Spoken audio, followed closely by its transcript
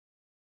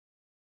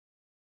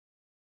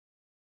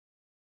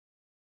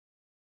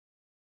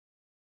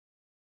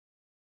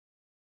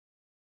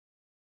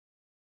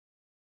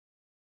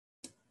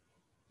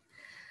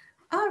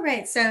All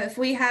right, so if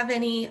we have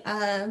any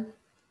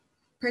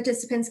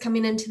participants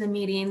coming into the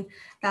meeting,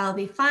 that'll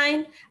be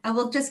fine.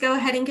 We'll just go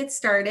ahead and get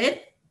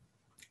started.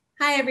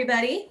 Hi,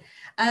 everybody.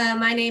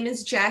 My name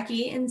is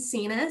Jackie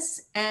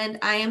Encinas, and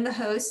I am the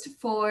host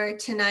for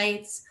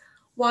tonight's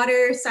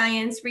Water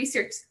Science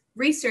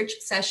Research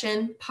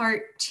Session,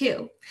 Part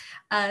 2.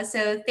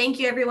 So thank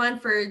you, everyone,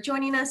 for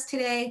joining us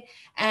today.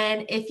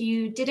 And if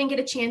you didn't get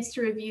a chance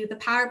to review the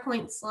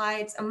PowerPoint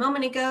slides a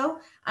moment ago,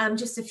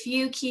 just a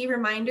few key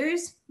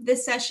reminders.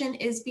 This session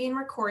is being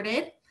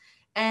recorded.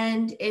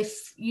 And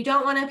if you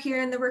don't want to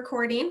appear in the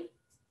recording,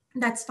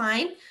 that's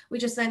fine. We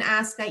just then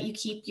ask that you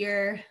keep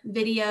your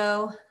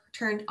video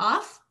turned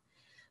off.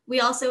 We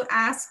also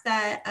ask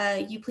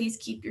that you please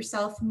keep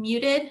yourself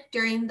muted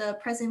during the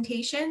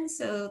presentation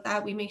so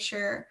that we make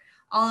sure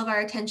all of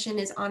our attention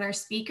is on our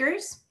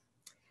speakers.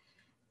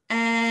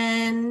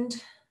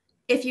 And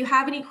if you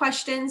have any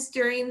questions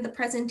during the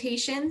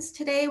presentations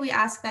today, we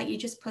ask that you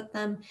just put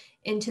them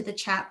into the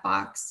chat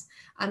box,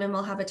 and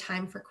we'll have a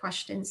time for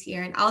questions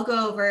here. And I'll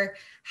go over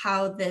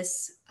how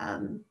this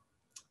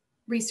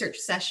research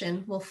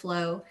session will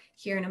flow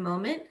here in a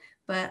moment,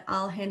 but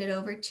I'll hand it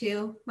over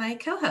to my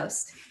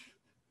co-host.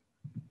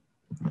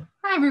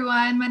 Hi,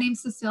 everyone. My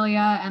name's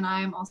Cecilia, and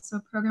I'm also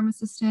a program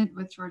assistant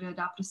with Georgia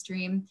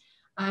Adopt-A-Stream.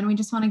 And we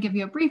just want to give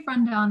you a brief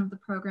rundown of the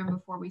program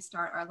before we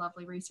start our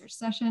lovely research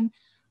session.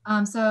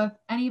 So if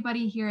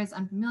anybody here is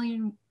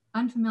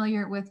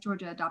unfamiliar with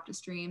Georgia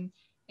Adopt-A-Stream,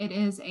 it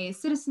is a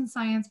citizen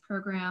science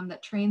program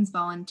that trains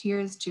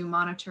volunteers to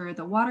monitor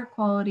the water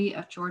quality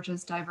of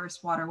Georgia's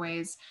diverse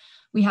waterways.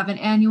 We have an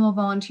annual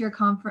volunteer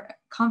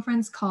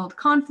conference called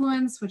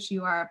Confluence, which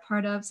you are a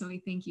part of, so we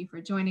thank you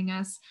for joining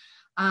us.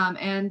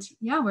 And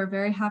yeah, we're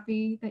very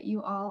happy that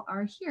you all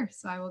are here.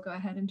 So I will go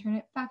ahead and turn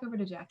it back over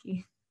to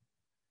Jackie.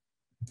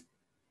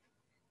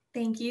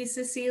 Thank you,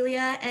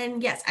 Cecilia.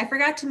 And yes, I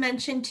forgot to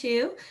mention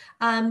too,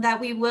 that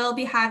we will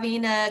be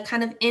having a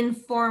kind of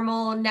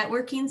informal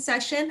networking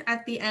session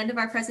at the end of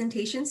our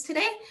presentations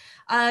today.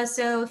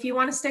 So if you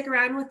want to stick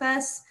around with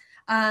us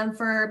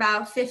for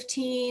about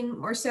 15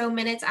 or so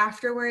minutes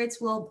afterwards,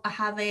 we'll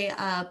have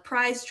a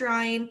prize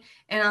drawing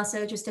and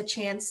also just a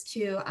chance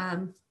to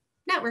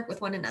network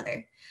with one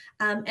another.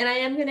 And I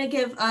am going to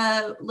give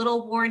a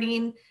little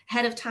warning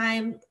ahead of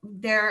time.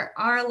 There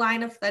are a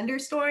line of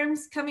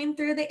thunderstorms coming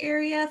through the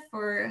area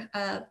for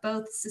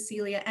both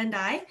Cecilia and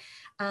I.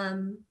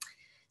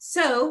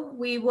 So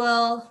we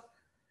will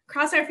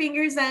cross our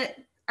fingers that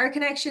our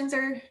connections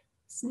are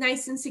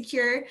nice and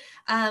secure.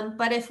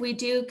 But if we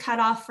do cut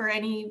off for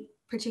any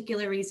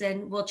particular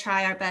reason, we'll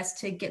try our best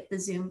to get the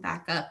Zoom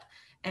back up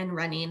and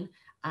running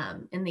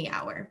in the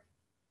hour.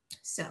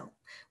 So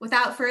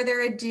without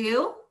further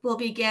ado, we'll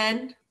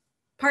begin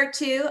part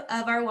 2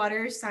 of our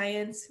water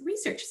science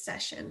research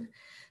session.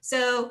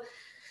 So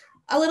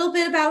a little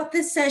bit about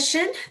this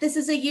session. This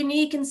is a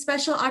unique and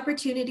special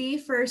opportunity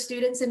for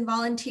students and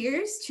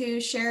volunteers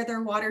to share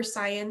their water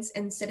science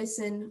and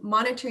citizen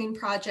monitoring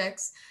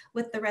projects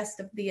with the rest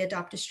of the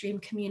Adopt-A-Stream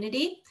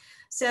community.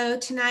 So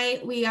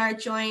tonight we are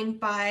joined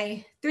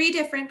by 3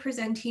 different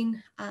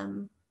presenting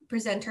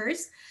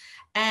presenters,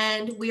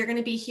 and we are going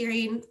to be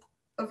hearing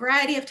a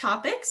variety of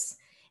topics,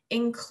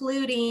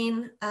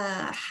 including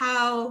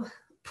how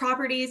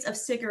properties of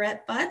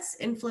cigarette butts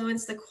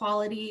influence the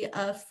quality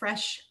of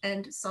fresh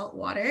and salt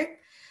water,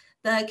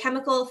 the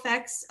chemical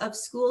effects of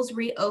schools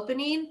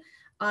reopening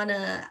on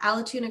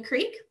Allatoona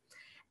Creek,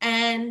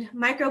 and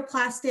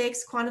microplastics,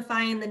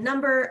 quantifying the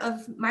number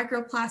of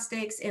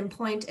microplastics in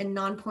point and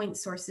non-point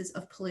sources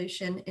of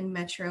pollution in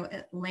Metro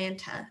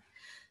Atlanta.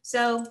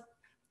 So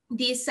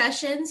these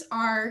sessions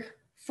are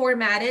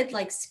formatted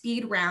like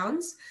speed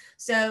rounds.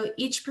 So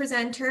each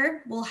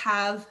presenter will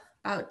have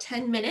about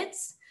 10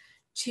 minutes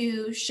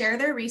to share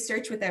their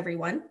research with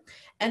everyone.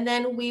 And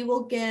then we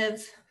will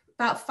give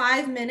about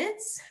 5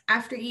 minutes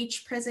after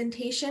each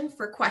presentation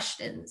for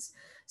questions.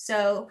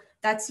 So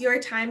that's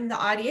your time, the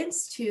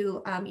audience,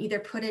 to either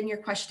put in your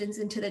questions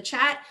into the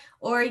chat,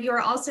 or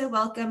you're also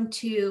welcome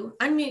to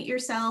unmute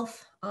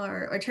yourself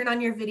or turn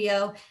on your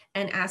video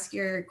and ask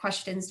your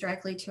questions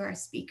directly to our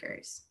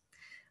speakers.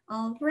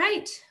 All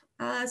right,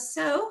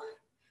 so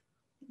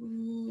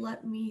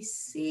let me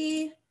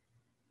see.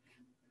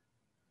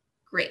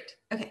 Great.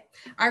 Okay.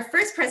 Our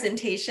first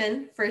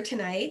presentation for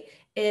tonight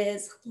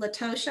is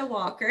Latosha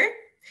Walker,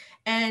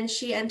 and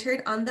she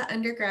entered on the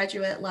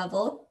undergraduate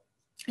level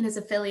and is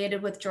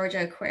affiliated with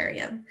Georgia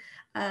Aquarium.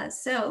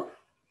 So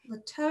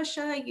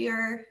Latosha,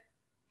 you're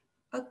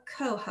a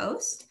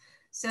co-host,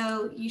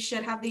 so you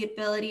should have the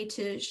ability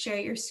to share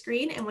your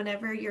screen, and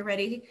whenever you're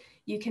ready,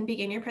 you can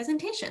begin your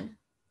presentation.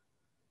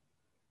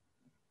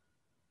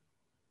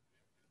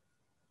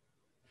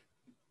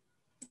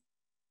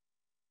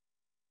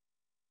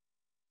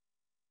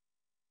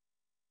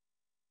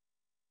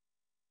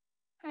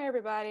 Hi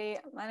everybody,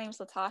 my name is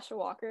Latosha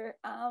Walker.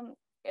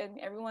 Can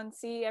everyone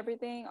see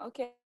everything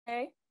okay?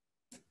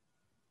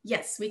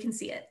 Yes, we can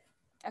see it.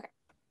 Okay.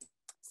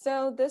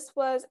 So this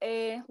was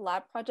a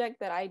lab project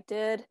that I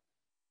did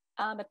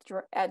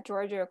at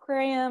Georgia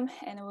Aquarium,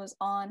 and it was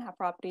on how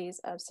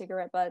properties of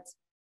cigarette butts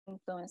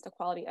influence the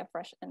quality of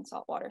fresh and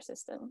saltwater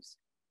systems.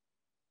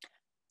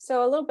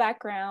 So a little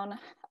background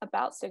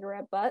about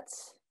cigarette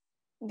butts.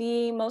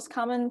 The most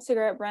common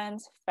cigarette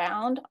brands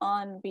found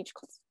on beach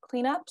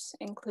cleanups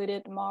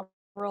included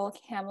Marlboro,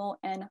 Camel,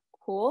 and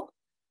Kool.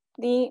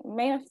 The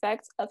main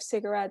effects of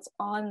cigarettes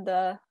on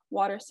the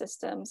water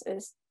systems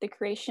is the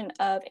creation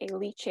of a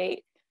leachate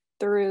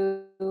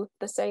through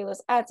the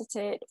cellulose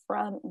acetate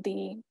from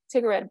the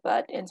cigarette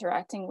butt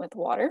interacting with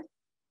water.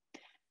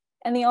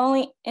 And the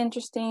only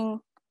interesting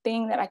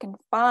thing that I can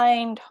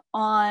find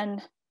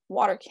on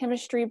water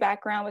chemistry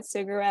background with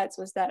cigarettes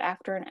was that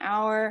after an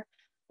hour,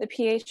 the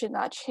pH did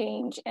not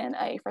change in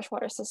a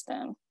freshwater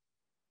system.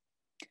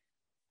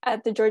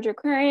 At the Georgia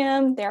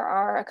Aquarium, there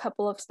are a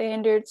couple of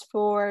standards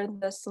for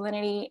the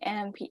salinity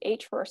and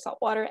pH for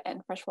saltwater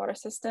and freshwater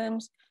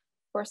systems.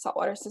 For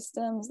saltwater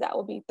systems, that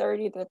will be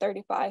 30 to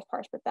 35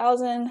 parts per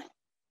thousand.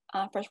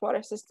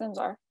 Freshwater systems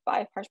are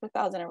 5 parts per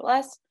thousand or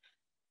less.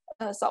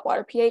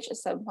 Saltwater pH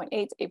is 7.8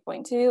 to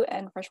 8.2,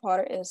 and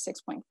freshwater is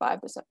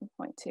 6.5 to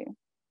 7.2.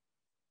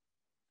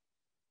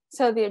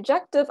 So the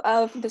objective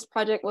of this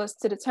project was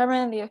to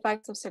determine the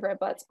effects of cigarette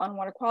butts on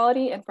water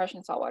quality in fresh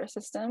and saltwater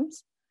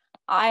systems.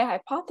 I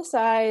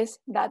hypothesized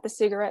that the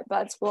cigarette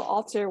butts will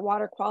alter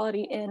water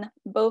quality in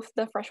both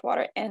the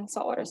freshwater and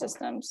saltwater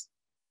systems.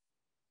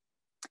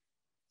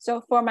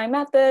 So for my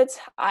methods,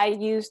 I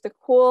used the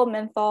Kool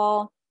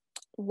menthol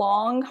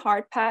long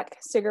hard pack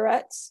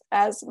cigarettes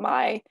as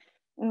my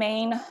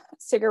main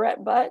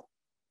cigarette butt.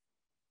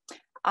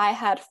 I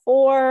had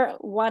 4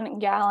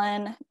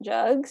 1-gallon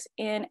jugs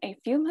in a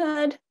fume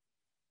hood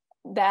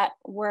that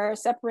were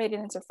separated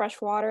into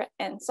freshwater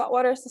and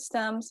saltwater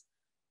systems.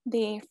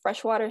 The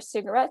freshwater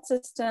cigarette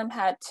system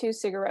had 2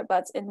 cigarette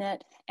butts in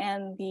it,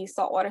 and the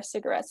saltwater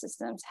cigarette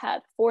systems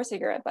had 4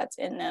 cigarette butts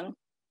in them.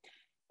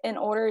 In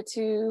order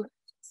to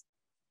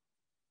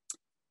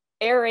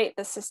aerate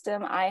the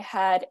system, I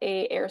had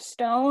an air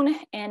stone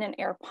and an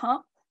air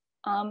pump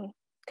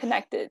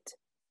connected.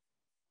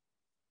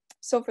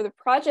 So for the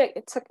project,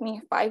 it took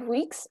me 5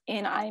 weeks,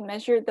 and I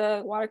measured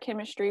the water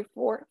chemistry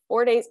for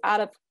 4 days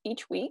out of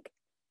each week.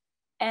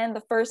 And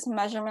the first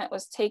measurement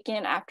was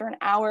taken after an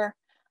hour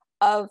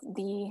of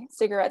the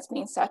cigarettes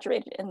being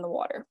saturated in the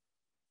water.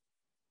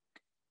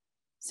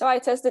 So I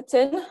tested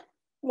 10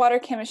 water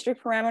chemistry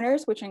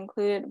parameters, which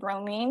included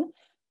bromine,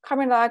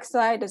 carbon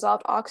dioxide,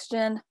 dissolved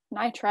oxygen,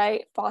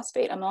 nitrite,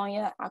 phosphate,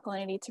 ammonia,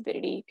 alkalinity,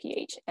 turbidity,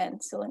 pH,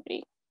 and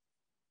salinity.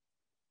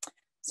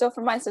 So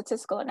for my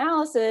statistical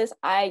analysis,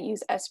 I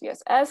used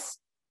SPSS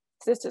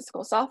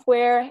statistical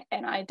software,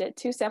 and I did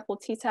 2 sample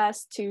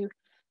t-tests to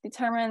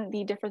determine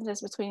the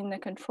differences between the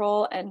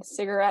control and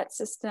cigarette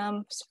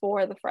systems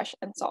for the fresh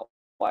and salt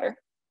water.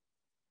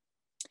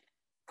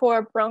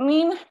 For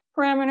bromine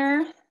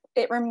parameter,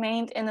 it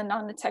remained in the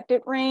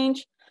non-detected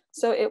range,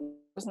 so it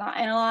was not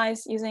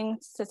analyzed using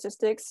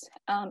statistics.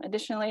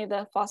 Additionally,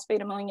 the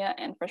phosphate, ammonia,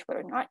 and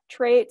freshwater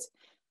nitrate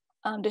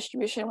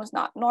distribution was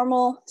not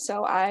normal,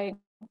 so I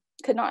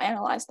could not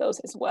analyze those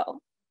as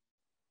well.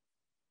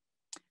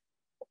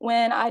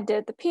 When I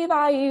did the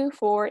p-value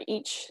for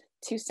each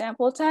 2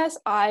 sample tests,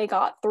 I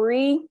got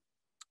 3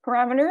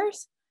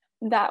 parameters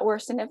that were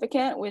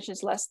significant, which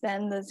is less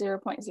than the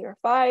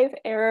 0.05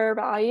 error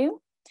value.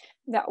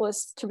 That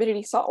was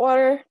turbidity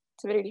saltwater,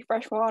 turbidity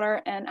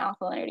freshwater, and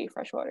alkalinity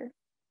freshwater.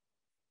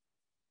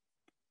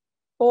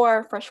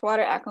 For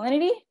freshwater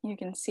alkalinity, you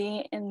can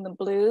see in the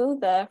blue,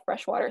 the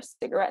freshwater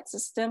cigarette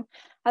system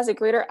has a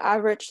greater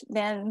average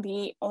than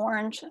the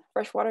orange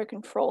freshwater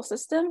control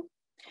system.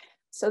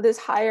 So this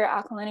higher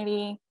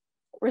alkalinity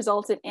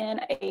resulted in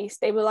a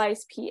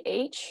stabilized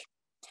pH,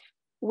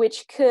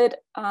 which could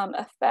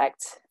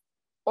affect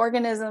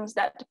organisms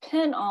that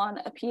depend on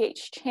a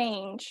pH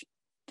change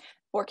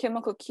for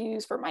chemical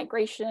cues for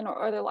migration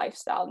or other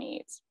lifestyle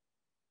needs.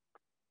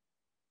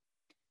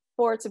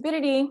 For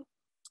turbidity,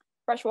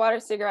 freshwater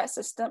cigarette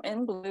system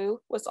in blue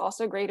was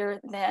also greater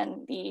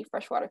than the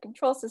freshwater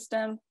control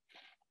system,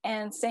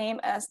 and same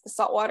as the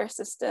saltwater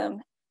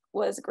system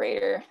was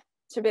greater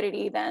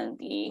turbidity than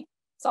the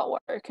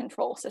saltwater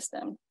control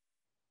system.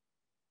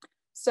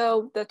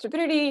 So the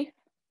turbidity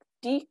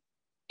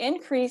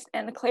increased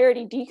and the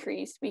clarity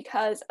decreased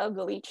because of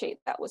the leachate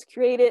that was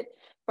created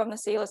from the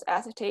cellulose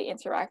acetate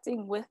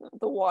interacting with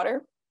the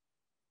water.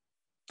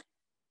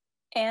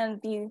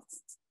 And the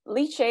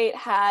leachate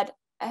had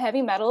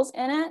heavy metals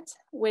in it,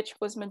 which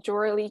was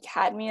majorly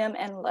cadmium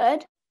and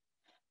lead.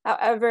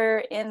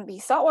 However, in the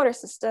saltwater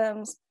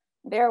systems,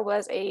 there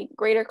was a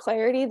greater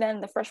clarity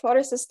than the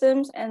freshwater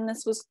systems, and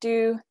this was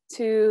due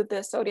to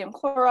the sodium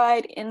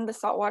chloride in the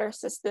saltwater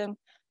system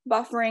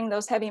buffering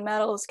those heavy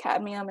metals,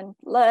 cadmium and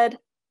lead,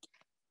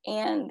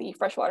 and the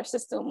freshwater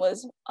system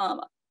was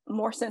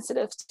more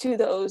sensitive to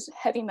those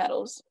heavy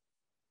metals.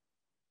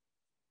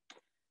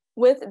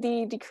 With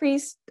the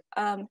decreased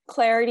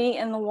clarity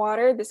in the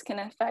water, this can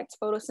affect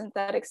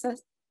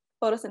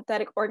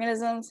photosynthetic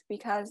organisms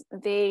because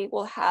they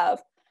will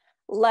have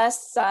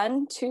less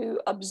sun to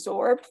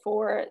absorb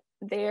for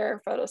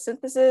their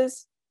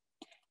photosynthesis.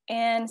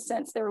 And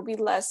since there will be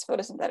less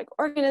photosynthetic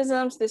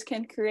organisms, this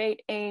can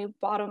create a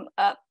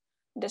bottom-up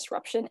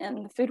disruption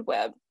in the food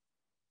web.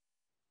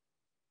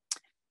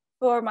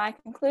 For my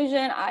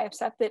conclusion, I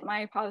accepted my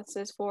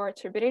hypothesis for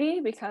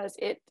turbidity because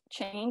it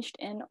changed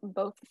in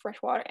both the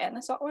freshwater and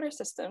the saltwater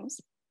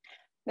systems.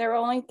 There were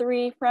only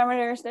 3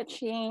 parameters that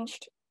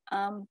changed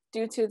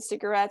due to the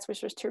cigarettes,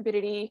 which was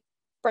turbidity,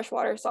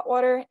 freshwater,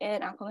 saltwater,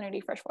 and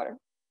alkalinity, freshwater.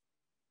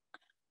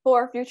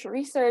 For future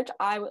research,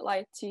 I would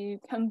like to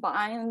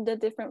combine the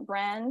different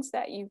brands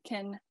that you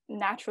can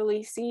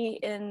naturally see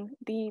in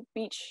the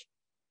beach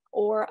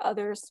or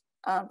others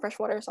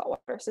freshwater,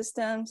 saltwater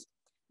systems,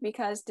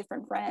 because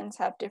different brands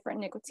have different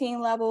nicotine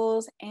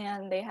levels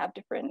and they have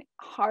different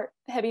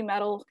heavy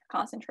metal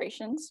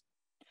concentrations.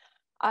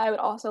 I would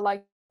also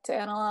like to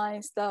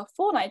analyze the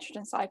full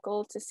nitrogen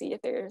cycle to see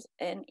if there's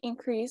an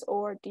increase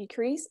or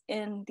decrease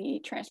in the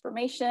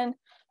transformation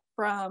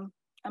from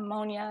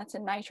ammonia to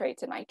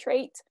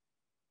nitrate.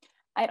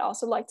 I'd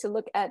also like to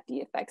look at the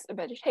effects of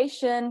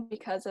vegetation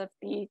because of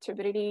the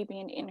turbidity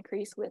being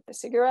increased with the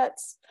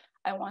cigarettes.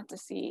 I want to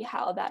see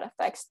how that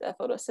affects the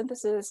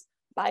photosynthesis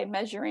by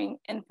measuring,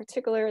 in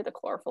particular, the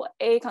chlorophyll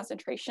A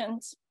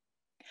concentrations.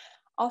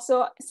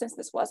 Also, since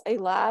this was a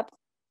lab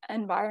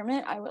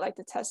environment, I would like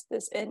to test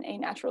this in a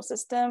natural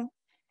system.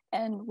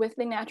 And with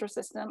the natural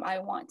system, I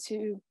want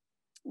to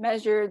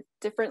measure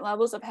different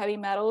levels of heavy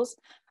metals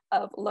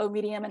of low,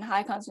 medium, and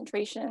high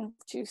concentration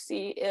to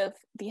see if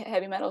the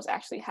heavy metals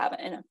actually have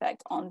an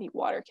effect on the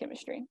water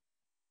chemistry.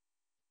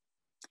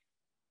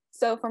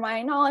 So for my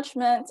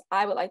acknowledgement,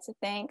 I would like to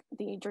thank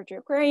the Georgia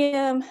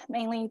Aquarium,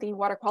 mainly the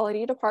water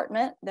quality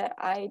department that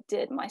I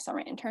did my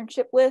summer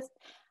internship with.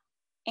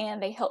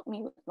 And they helped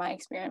me with my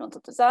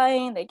experimental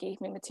design. They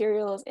gave me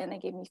materials and they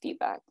gave me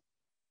feedback.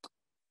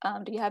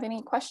 Do you have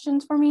any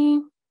questions for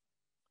me?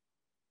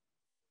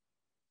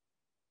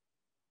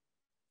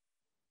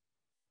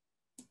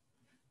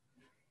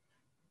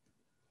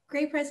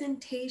 Great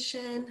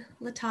presentation,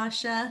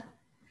 Latasha.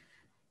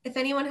 If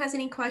anyone has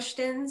any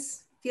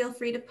questions, feel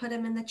free to put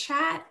them in the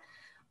chat,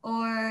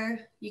 or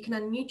you can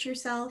unmute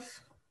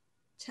yourself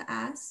to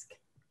ask.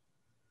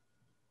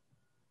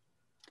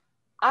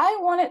 I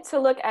wanted to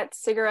look at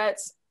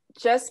cigarettes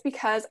just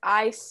because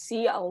I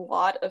see a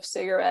lot of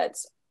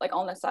cigarettes like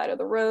on the side of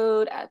the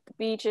road, at the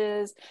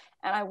beaches,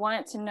 and I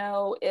wanted to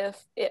know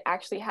if it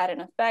actually had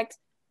an effect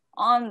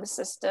on the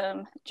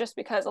system, just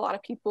because a lot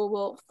of people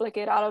will flick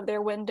it out of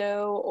their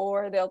window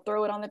or they'll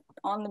throw it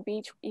on the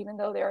beach even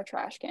though there are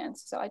trash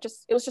cans. So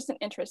it was just an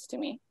interest to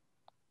me.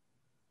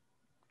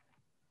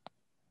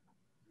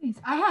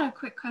 I had a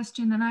quick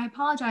question, and I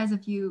apologize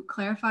if you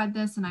clarified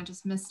this and I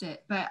just missed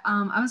it, but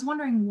I was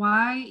wondering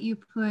why you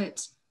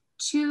put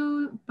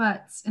 2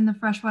 butts in the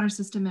freshwater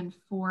system and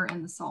 4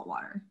 in the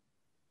saltwater.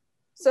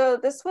 So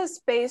this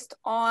was based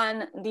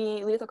on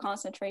the lethal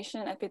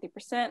concentration at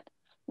 50%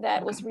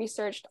 that was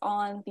researched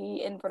on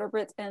the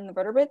invertebrates and the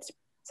vertebrates.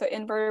 So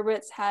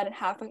invertebrates had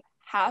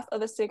half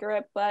of a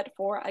cigarette butt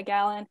for a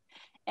gallon,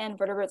 and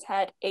vertebrates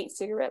had 8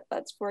 cigarette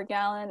butts for a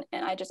gallon,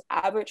 and I just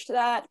averaged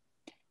that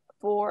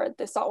for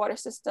the saltwater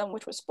system,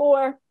 which was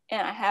 4,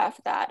 and I have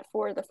that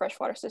for the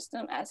freshwater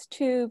system as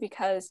 2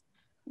 because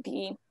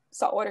the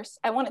saltwater,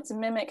 I wanted to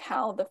mimic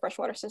how the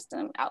freshwater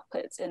system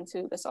outputs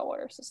into the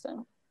saltwater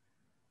system.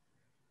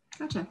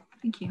 Gotcha,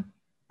 thank you.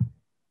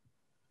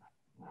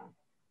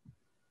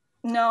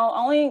 No,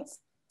 only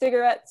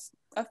cigarettes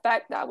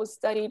effect that was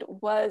studied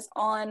was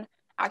on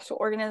actual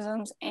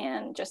organisms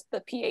and just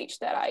the pH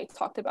that I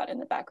talked about in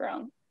the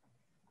background.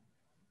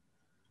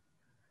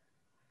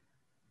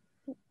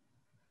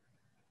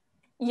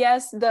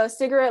 Yes, the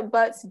cigarette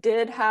butts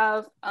did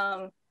have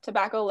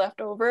tobacco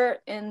left over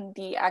in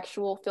the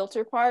actual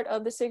filter part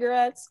of the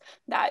cigarettes.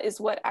 That is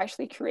what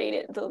actually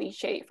created the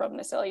leachate from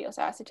the cellulose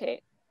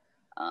acetate.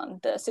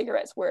 The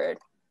cigarettes were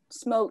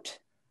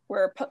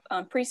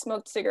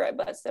pre-smoked cigarette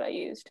butts that I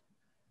used.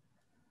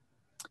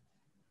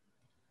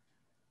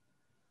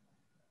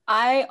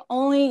 I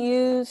only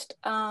used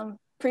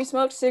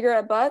pre-smoked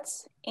cigarette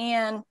butts,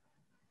 and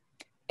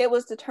it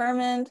was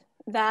determined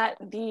that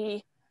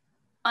the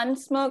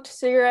unsmoked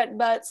cigarette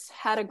butts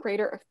had a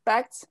greater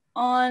effect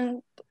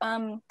on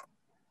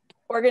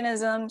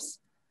organisms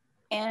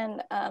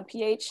and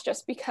pH,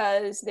 just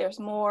because there's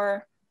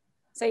more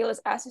cellulose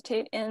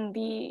acetate in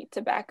the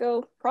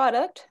tobacco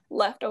product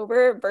left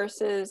over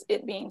versus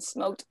it being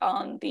smoked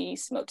on the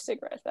smoked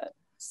cigarette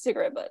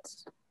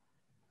butts.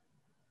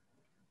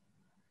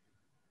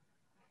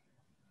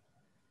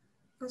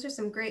 Those are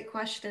some great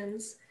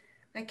questions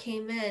that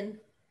came in.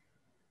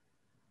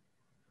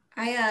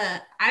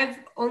 I've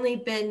only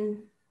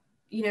been,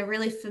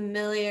 really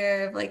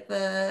familiar of like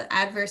the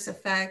adverse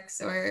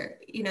effects or,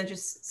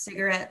 just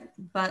cigarette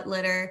butt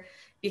litter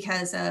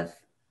because of,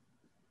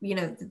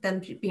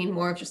 them being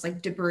more of just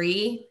like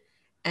debris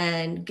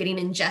and getting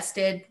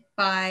ingested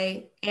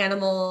by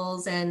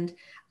animals. And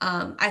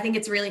I think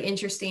it's really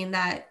interesting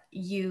that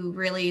you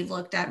really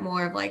looked at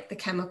more of like the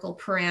chemical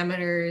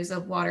parameters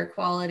of water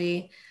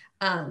quality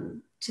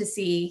to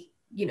see,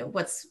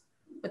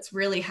 what's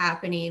really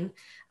happening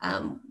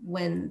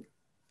when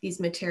these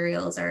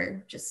materials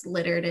are just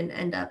littered and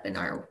end up in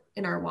our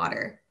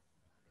water.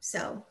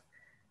 So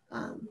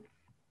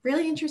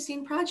really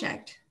interesting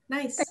project.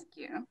 Nice. Thank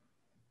you.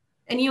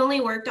 And you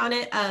only worked on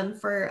it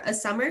for a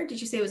summer?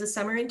 Did you say it was a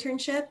summer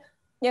internship?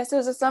 Yes, it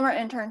was a summer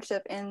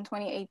internship in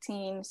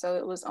 2018, so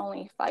it was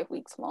only 5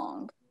 weeks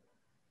long.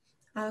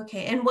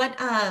 Okay, and what,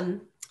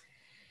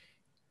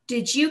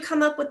 did you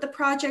come up with the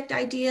project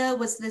idea?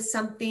 Was this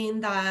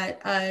something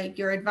that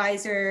your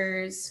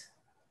advisors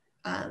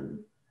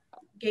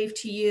gave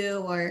to you,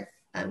 or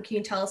can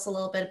you tell us a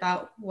little bit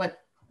about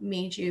what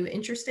made you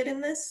interested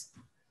in this?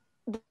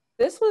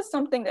 This was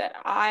something that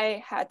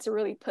I had to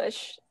really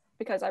push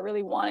because I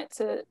really wanted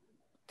to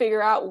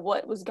figure out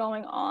what was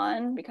going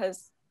on,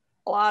 because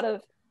a lot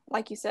of,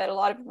 like you said, a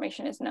lot of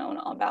information is known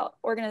about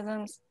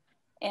organisms,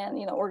 and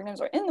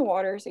organisms are in the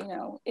water.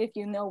 So if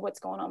you know what's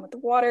going on with the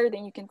water,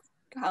 then you can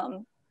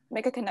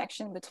make a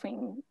connection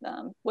between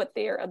what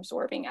they're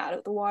absorbing out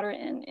of the water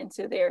and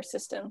into their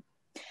system.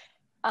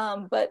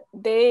 But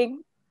there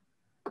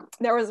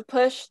was a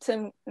push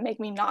to make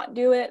me not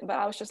do it, but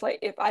I was just like,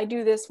 if I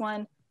do this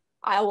one,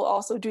 I will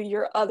also do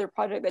your other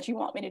project that you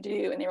want me to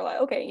do. And they were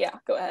like, okay, yeah,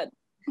 go ahead.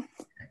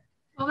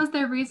 What was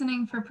their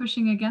reasoning for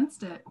pushing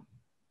against it?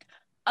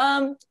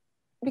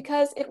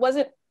 Because it was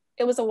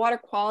a water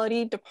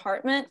quality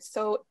department,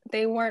 so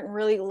they weren't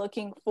really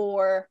looking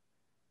for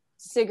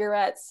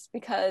cigarettes,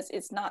 because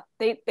it's not,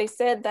 they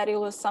said that it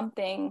was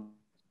something,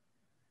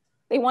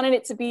 they wanted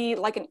it to be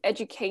like an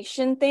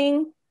education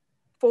thing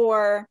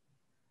for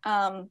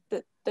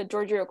the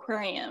Georgia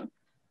Aquarium.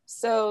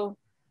 So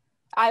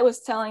I was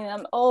telling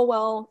them, oh,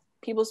 well,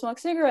 people smoke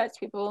cigarettes,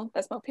 people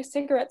that smoke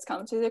cigarettes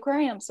come to the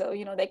aquarium, so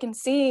they can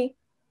see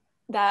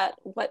that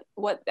what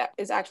that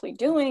is actually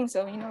doing,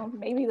 so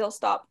maybe they'll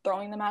stop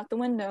throwing them out the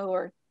window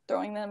or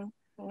throwing them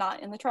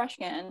not in the trash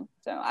can.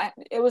 So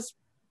it was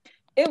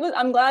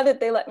I'm glad that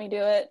they let me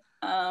do it,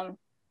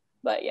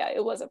 but yeah,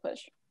 it was a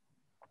push.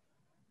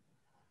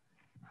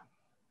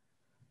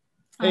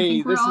 I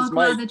think we're all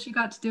glad that you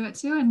got to do it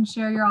too and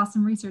share your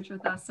awesome research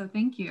with us, so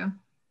thank you.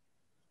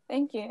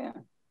 Thank you.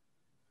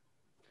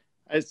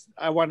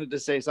 I wanted to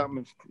say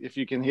something, if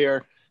you can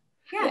hear.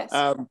 Yes.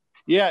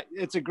 Yeah,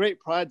 it's a great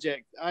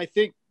project. I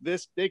think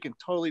they can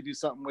totally do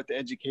something with the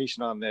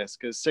education on this,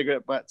 because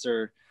cigarette butts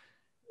are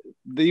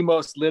the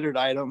most littered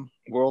item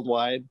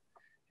worldwide.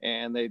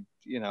 And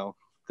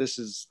this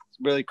is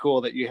really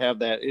cool that you have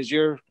that. Is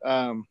your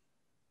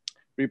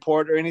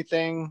report or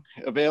anything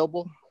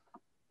available?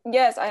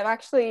 Yes, I've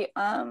actually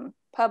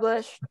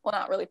published, well,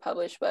 not really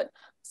published, but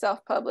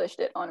self-published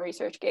it on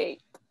ResearchGate.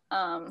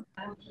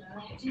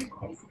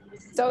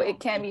 So it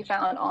can be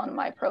found on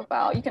my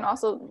profile. You can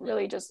also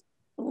really just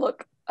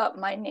look up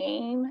my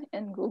name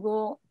in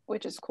Google,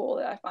 which is cool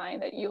that I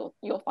find that you'll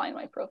find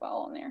my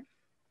profile on there.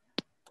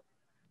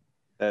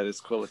 That is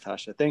cool,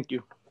 Latasha. Thank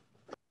you.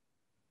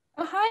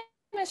 Oh, hi,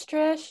 Miss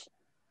Trish.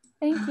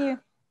 Thank you.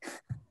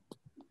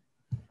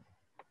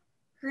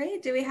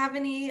 Great. Do we have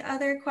any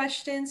other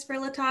questions for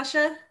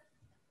Latasha?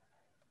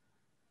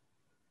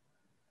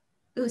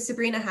 Ooh,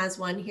 Sabrina has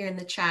one here in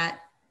the chat.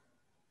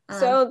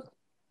 So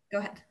go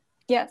ahead.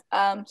 Yes.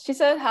 She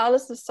said, how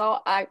does the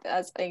salt act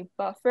as a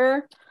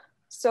buffer?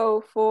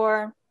 So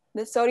for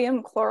the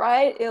sodium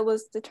chloride, it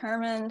was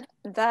determined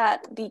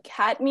that the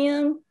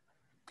cadmium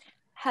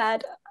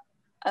had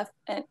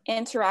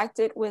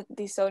interacted with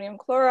the sodium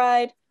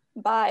chloride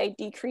by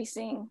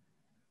decreasing,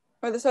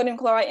 or the sodium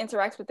chloride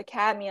interacts with the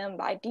cadmium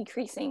by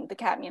decreasing the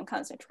cadmium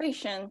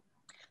concentration.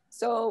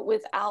 So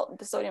without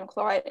the sodium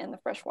chloride in the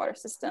freshwater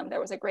system, there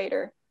was a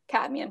greater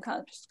cadmium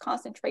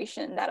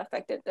concentration that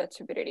affected the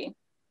turbidity.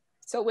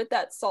 So with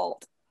that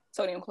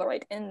sodium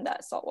chloride in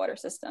that saltwater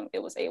system, it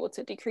was able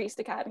to decrease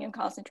the cadmium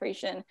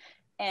concentration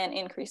and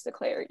increase the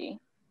clarity,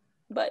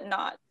 but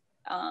not,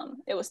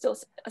 it was still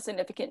a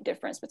significant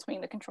difference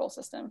between the control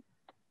system.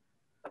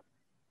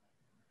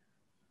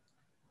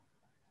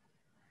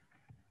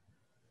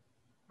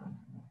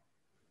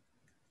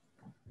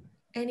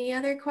 Any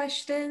other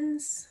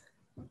questions?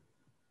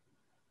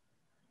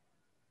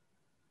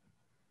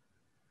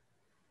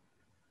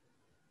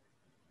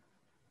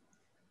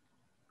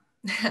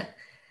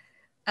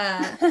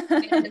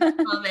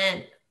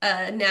 Comment.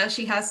 Now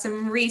she has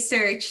some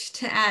research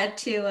to add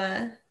to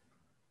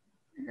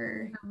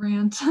her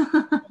rant.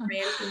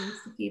 ranting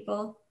to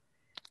people.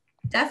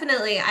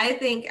 Definitely. I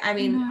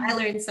mean, I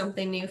learned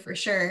something new for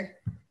sure.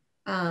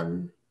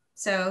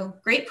 So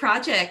great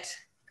project.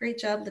 Great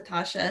job,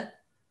 Latasha.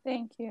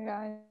 Thank you,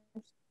 guys.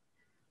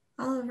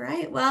 All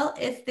right. Well,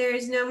 if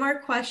there's no more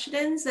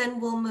questions, then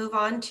we'll move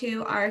on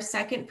to our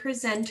second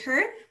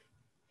presenter.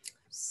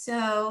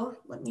 So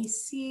let me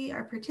see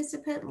our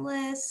participant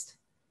list.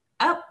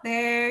 Oh,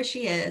 there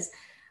she is.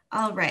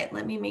 All right,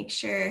 let me make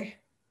sure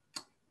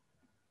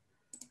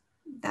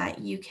that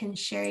you can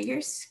share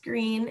your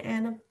screen,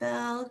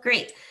 Annabelle.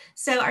 Great.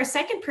 So our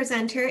second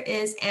presenter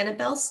is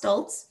Annabelle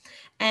Stoltz,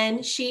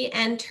 and she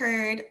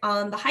entered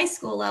on the high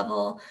school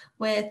level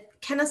with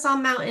Kennesaw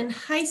Mountain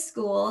High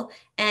School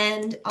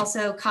and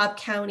also Cobb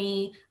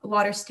County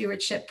Water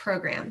Stewardship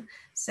Program.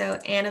 So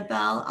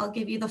Annabelle, I'll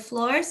give you the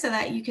floor so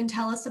that you can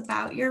tell us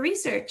about your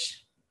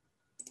research.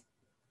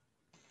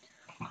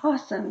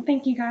 Awesome,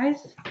 thank you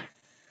guys.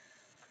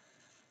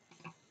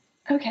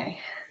 Okay,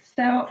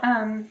 so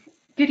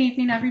good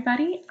evening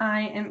everybody.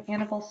 I am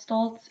Annabelle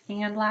Stoltz,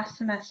 and last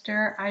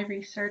semester I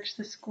researched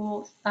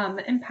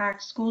the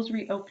impact schools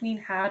reopening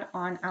had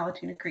on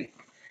Allatoona Creek.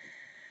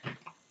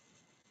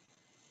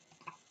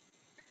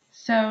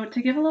 So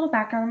to give a little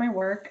background on my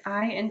work,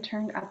 I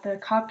interned at the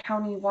Cobb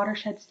County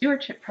Watershed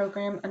Stewardship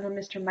Program under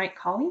Mr. Mike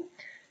Colley.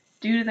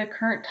 Due to the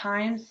current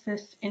times,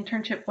 this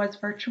internship was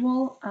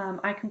virtual.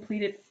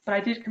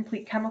 I did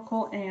complete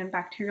chemical and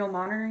bacterial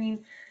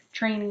monitoring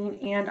training,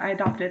 and I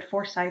adopted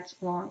 4 sites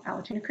along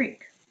Allatoona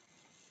Creek.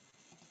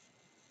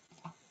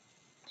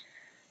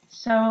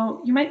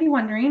 So you might be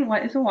wondering,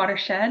 what is a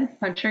watershed?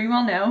 I'm sure you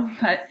all know,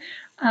 but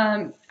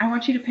I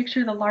want you to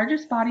picture the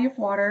largest body of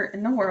water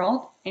in the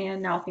world,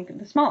 and now think of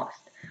the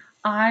smallest.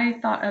 I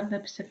thought of the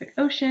Pacific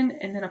Ocean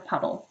and then a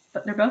puddle,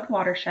 but they're both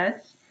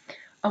watersheds.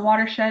 A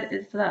watershed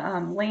is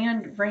the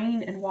land,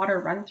 rain, and water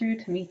run through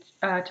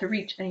to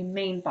reach a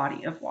main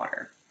body of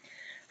water.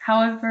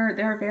 However,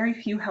 there are very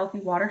few healthy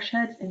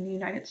watersheds in the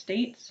United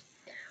States.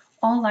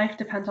 All life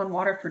depends on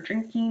water for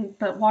drinking,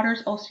 but water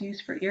is also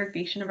used for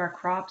irrigation of our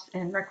crops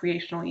and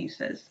recreational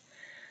uses.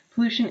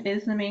 Pollution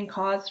is the main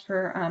cause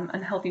for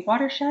unhealthy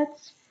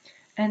watersheds,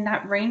 and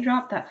that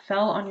raindrop that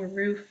fell on your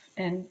roof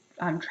and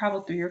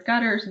traveled through your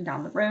gutters and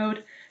down the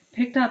road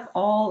picked up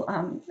all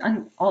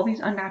these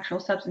unnatural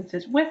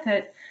substances with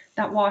it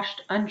that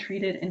washed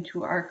untreated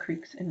into our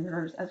creeks and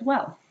rivers as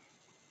well.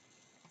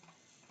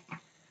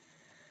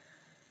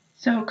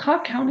 So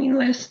Cobb County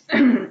lists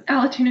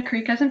Allatoona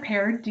Creek as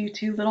impaired due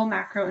to little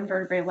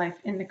macroinvertebrate life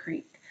in the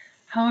creek.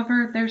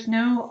 However, there's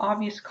no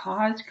obvious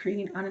cause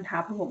creating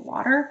uninhabitable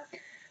water.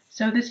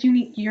 So this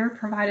unique year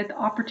provided the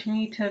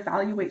opportunity to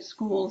evaluate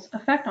schools'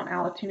 effect on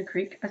Allatoona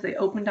Creek as they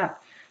opened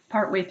up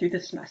partway through the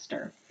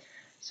semester.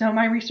 So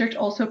my research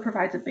also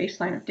provides a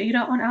baseline of data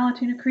on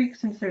Allatoona Creek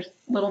since there's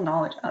little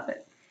knowledge of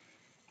it.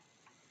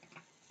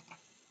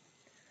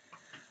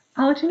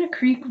 Allatoona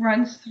Creek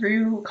runs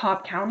through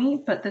Cobb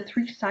County, but the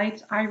 3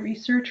 sites I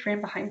researched ran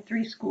behind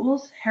 3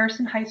 schools: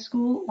 Harrison High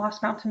School,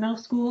 Lost Mountain Middle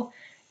School,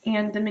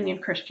 and Dominion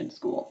Christian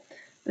School.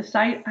 The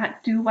site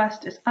at Due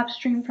West is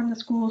upstream from the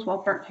schools,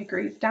 while Burnt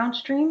Hickory is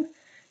downstream.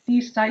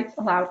 These sites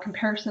allowed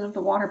comparison of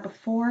the water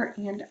before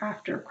and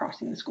after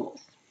crossing the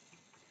schools.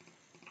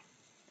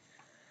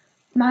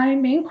 My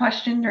main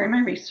question during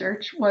my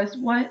research was,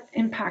 what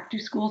impact do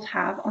schools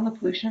have on the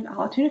pollution of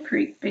Allatoona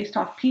Creek based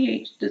off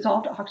pH,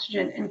 dissolved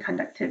oxygen, and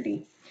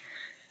conductivity?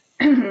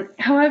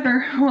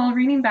 However, while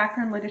reading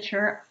background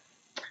literature,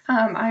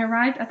 I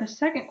arrived at the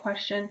second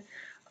question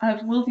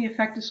of, will the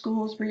effect of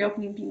schools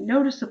reopening be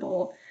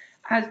noticeable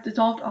as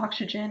dissolved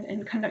oxygen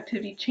and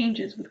conductivity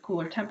changes with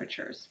cooler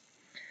temperatures?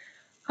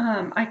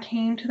 I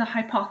came to the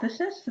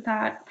hypothesis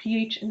that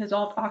pH and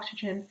dissolved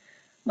oxygen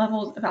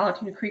levels of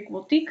Allatoona Creek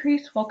will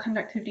decrease while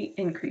conductivity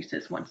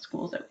increases once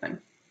schools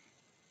open.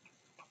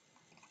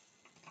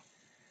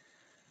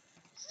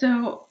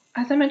 So,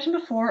 as I mentioned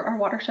before, our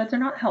watersheds are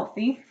not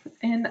healthy.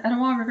 In the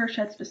Etowah River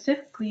shed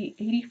specifically,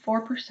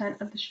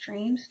 84% of the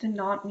streams did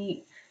not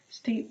meet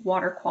state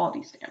water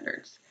quality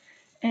standards.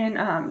 In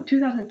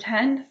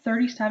 2010,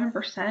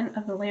 37%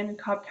 of the land in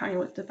Cobb County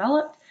was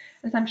developed.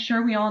 As I'm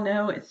sure we all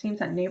know, it seems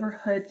that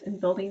neighborhoods and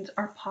buildings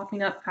are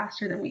popping up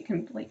faster than we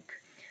can blink.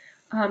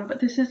 But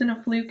this isn't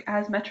a fluke,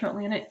 as Metro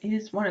Atlanta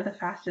is one of the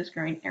fastest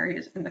growing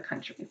areas in the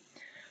country.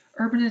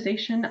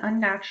 Urbanization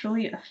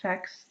unnaturally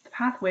affects the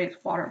pathways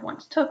water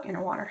once took in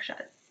a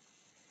watershed.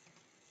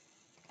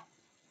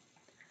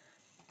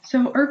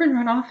 So urban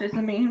runoff is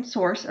the main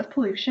source of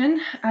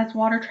pollution. As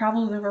water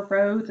travels over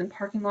roads and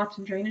parking lots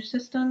and drainage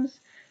systems,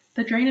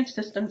 the drainage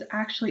systems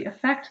actually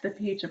affect the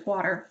pH of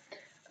water.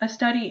 A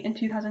study in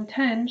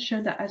 2010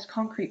 showed that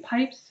concrete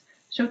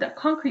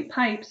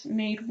pipes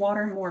made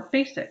water more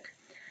basic.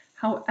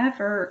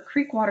 However,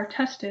 creek water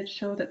tested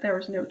showed that there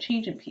was no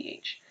change in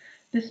pH.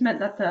 This meant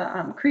that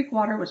the creek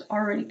water was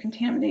already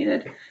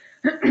contaminated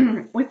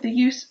with the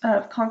use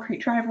of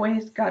concrete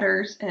driveways,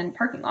 gutters, and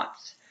parking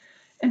lots.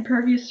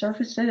 Impervious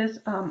surfaces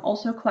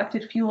also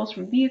collected fuels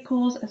from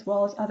vehicles as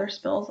well as other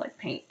spills like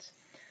paint.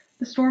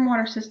 The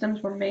stormwater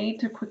systems were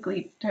made to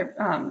quickly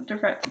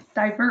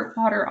divert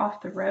water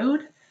off the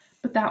road,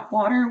 but that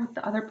water with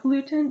the other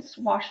pollutants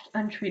washed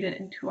untreated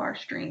into our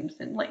streams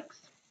and lakes.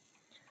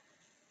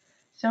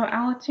 So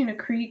Allatoona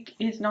Creek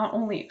is not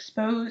only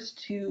exposed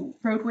to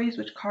roadways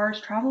which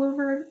cars travel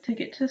over to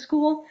get to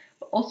school,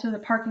 but also the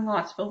parking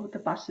lots filled with the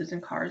buses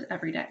and cars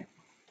every day.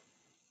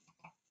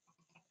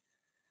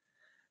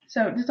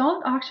 So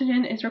dissolved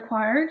oxygen is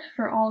required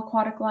for all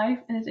aquatic life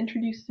and is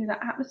introduced through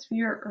the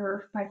atmosphere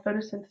or by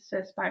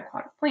photosynthesis by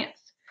aquatic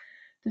plants.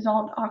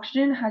 Dissolved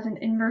oxygen has an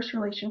inverse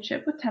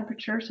relationship with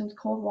temperature since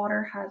cold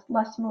water has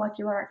less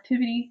molecular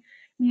activity,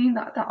 meaning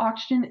that the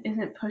oxygen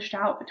isn't pushed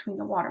out between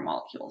the water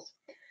molecules.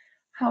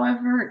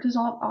 However,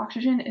 dissolved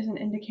oxygen is an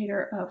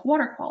indicator of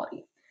water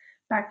quality.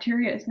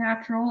 Bacteria is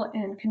natural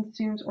and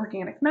consumes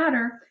organic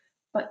matter,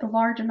 but the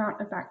large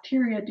amount of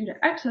bacteria due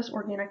to excess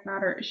organic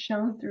matter is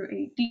shown through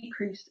a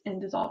decrease in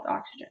dissolved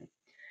oxygen.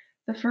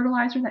 The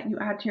fertilizer that you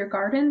add to your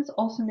gardens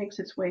also makes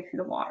its way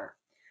through the water,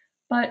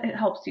 but it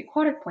helps the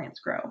aquatic plants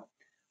grow.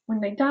 When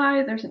they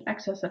die, there's an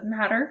excess of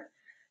matter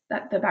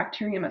that the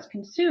bacteria must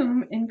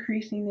consume,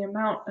 increasing the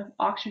amount of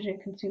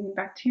oxygen-consuming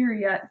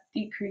bacteria,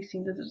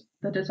 decreasing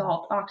the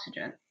dissolved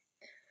oxygen.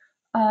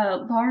 A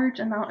large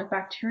amount of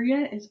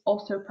bacteria is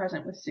also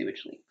present with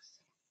sewage leaks.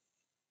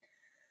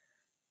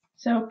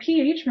 So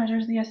pH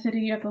measures the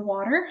acidity of the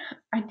water.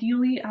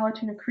 Ideally,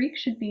 Allatoona Creek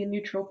should be a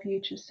neutral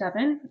pH of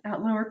 7.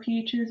 At lower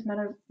pHs,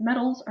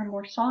 metals are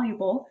more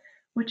soluble,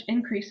 which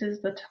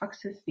increases the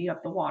toxicity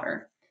of the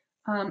water.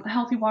 A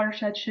healthy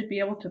watershed should be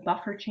able to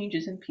buffer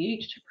changes in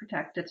pH to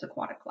protect its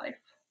aquatic life.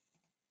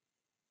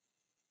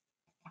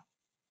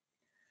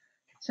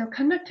 So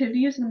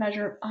conductivity is the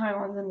measure of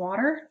ions in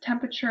water.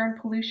 Temperature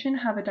and pollution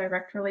have a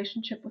direct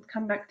relationship with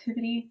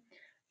conductivity.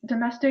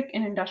 Domestic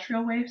and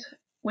industrial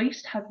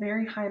waste have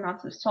very high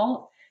amounts of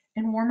salt,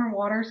 and warmer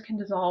waters can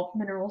dissolve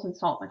minerals and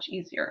salt much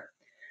easier.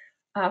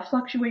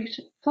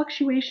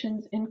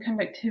 Fluctuations in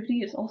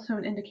conductivity is also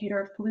an indicator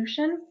of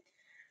pollution.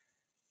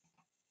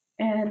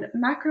 And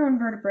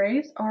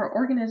macroinvertebrates are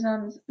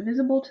organisms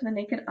visible to the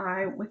naked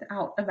eye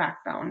without a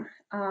backbone.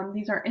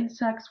 These are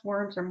insects,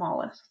 worms, or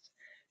mollusks.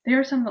 They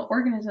are some of the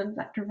organisms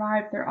that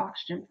derive their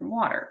oxygen from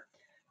water.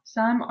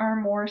 Some are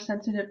more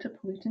sensitive to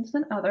pollutants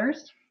than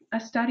others. A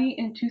study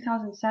in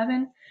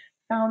 2007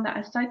 found that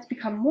as sites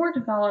become more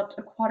developed,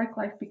 aquatic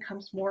life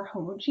becomes more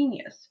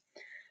homogeneous.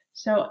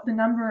 So the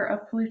number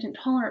of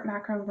pollutant-tolerant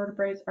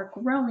macroinvertebrates are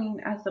growing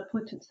as the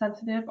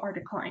pollutant-sensitive are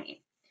declining.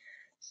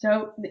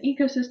 So the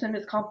ecosystem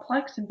is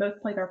complex and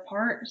both play their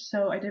part,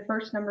 so a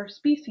diverse number of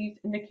species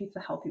indicates a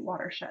healthy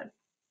watershed.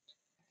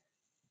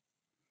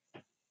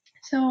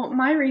 So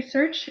my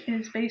research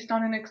is based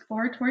on an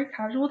exploratory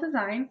casual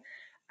design,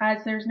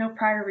 as there's no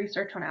prior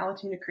research on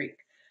Allatoona Creek,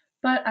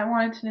 but I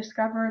wanted to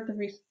discover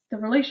the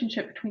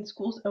relationship between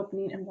schools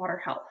opening and water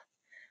health.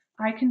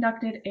 I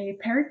conducted a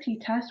paired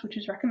t-test, which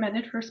is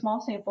recommended for a small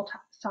sample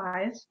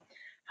size.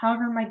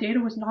 However, my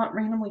data was not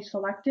randomly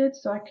selected,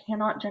 so I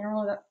cannot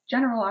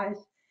generalize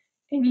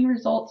any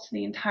results to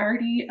the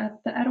entirety of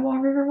the Etowah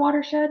River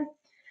watershed.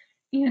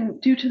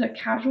 And due to the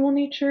casual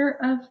nature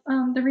of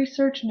the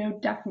research, no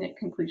definite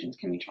conclusions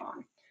can be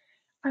drawn.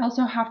 I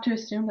also have to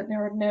assume that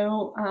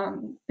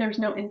there's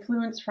no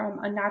influence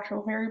from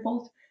unnatural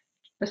variables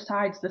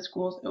besides the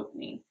school's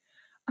opening.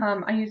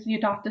 I use the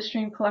Adopt a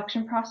Stream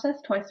collection process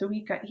twice a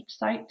week at each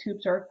site to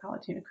observe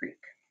Allatoona Creek.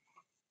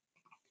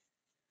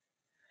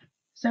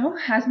 So,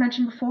 as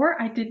mentioned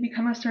before, I did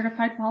become a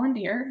certified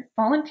volunteer,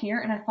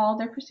 and I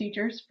followed their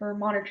procedures for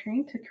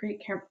monitoring to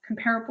create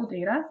comparable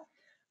data.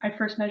 I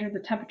first measured the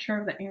temperature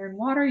of the air and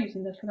water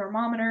using the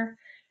thermometer,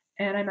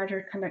 and I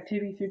measured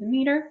conductivity through the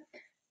meter.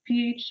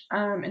 pH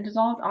and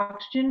dissolved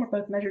oxygen were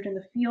both measured in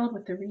the field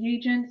with the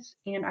reagents,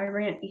 and I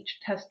ran each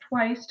test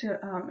twice to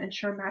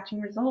ensure matching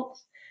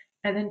results,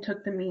 and then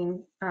took the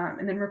mean,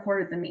 and then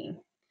recorded the mean.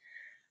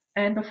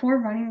 And before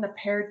running the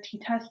paired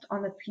t-test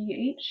on the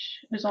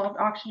pH, dissolved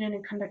oxygen,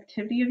 and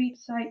conductivity of each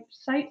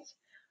sites,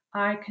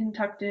 I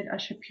conducted a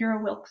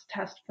Shapiro-Wilks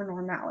test for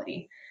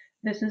normality.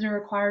 This is a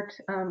required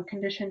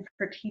condition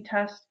for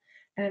t-test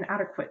and an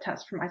adequate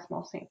test for my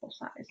small sample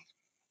size.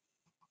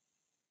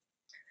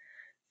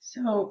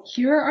 So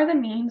here are the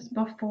means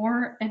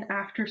before and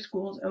after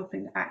schools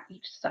opened at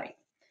each site.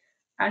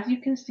 As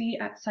you can see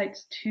at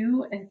sites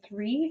 2 and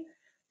 3,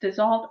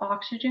 dissolved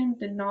oxygen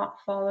did not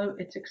follow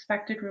its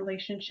expected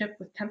relationship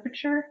with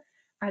temperature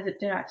as it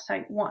did at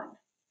site 1.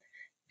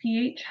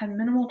 pH had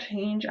minimal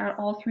change at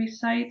all 3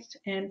 sites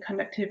and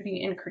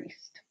conductivity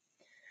increased.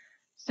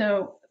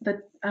 So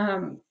the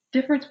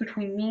difference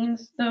between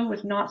means, though,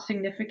 was not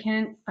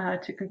significant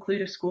to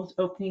conclude a school's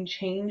opening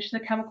changed the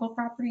chemical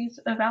properties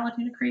of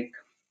Allatoona Creek.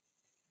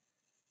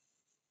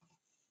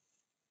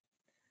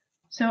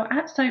 So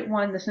at Site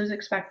 1, this is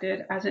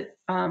expected as it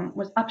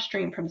was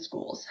upstream from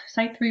schools.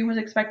 Site 3 was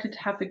expected to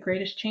have the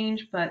greatest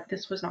change, but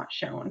this was not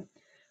shown.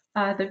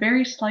 The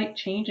very slight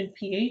change in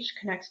pH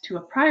connects to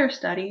a prior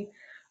study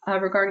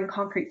regarding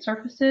concrete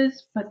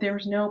surfaces, but there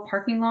was no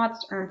parking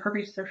lots or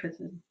impervious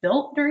surfaces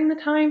built during the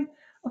time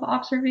of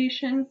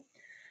observation.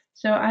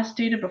 So as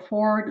stated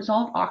before,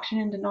 dissolved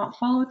oxygen did not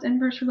follow its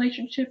inverse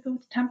relationship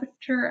with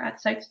temperature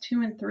at sites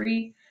 2 and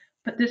 3,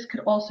 but this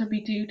could also be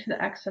due to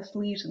the excess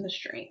leaves in the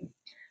stream.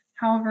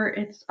 However,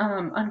 it's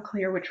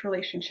unclear which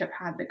relationship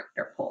had the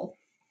greater pull.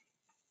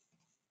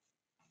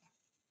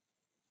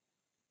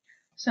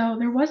 So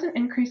there was an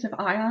increase of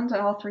ions at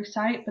all 3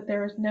 sites, but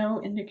there was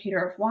no indicator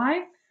of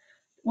why.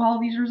 While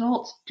these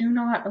results do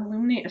not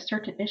illuminate a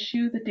certain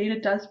issue, the data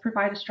does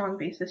provide a strong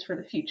basis for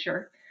the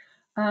future.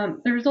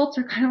 The results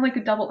are kind of like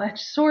a double-edged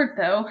sword,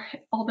 though.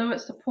 Although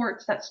it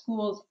supports that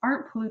schools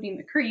aren't polluting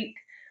the creek,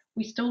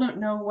 we still don't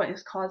know what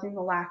is causing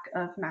the lack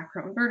of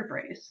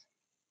macroinvertebrates.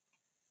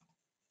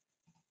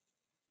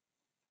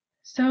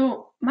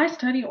 So my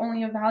study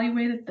only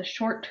evaluated the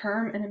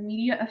short-term and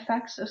immediate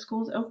effects of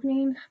schools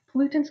opening.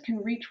 Pollutants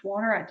can reach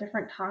water at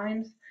different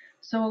times,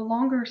 so a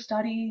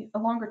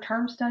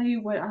longer-term study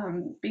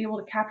would be able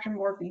to capture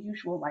more of the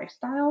usual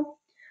lifestyle.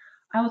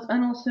 I was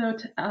also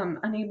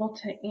unable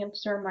to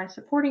answer my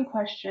supporting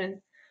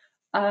question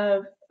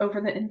of over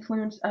the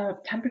influence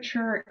of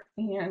temperature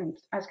and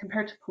as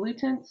compared to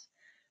pollutants.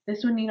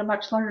 This would need a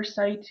much larger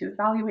study to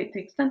evaluate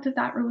the extent of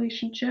that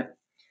relationship.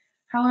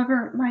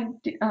 However, my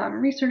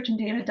research and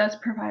data does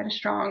provide a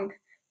strong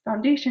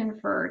foundation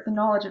for the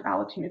knowledge of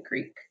Allatoona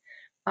Creek.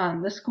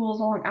 The schools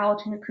along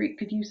Allatoona Creek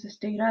could use this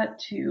data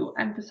to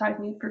emphasize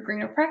need for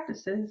greener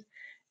practices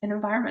and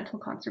environmental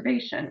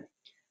conservation.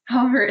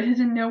 However, it is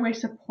in no way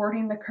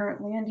supporting the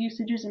current land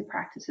usages and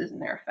practices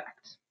and their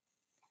effects.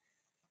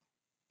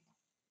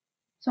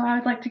 So I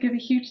would like to give a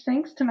huge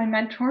thanks to my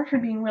mentor for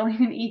being willing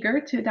and eager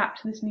to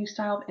adapt to this new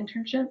style of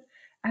internship,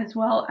 as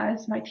well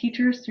as my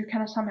teachers through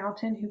Kennesaw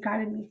Mountain who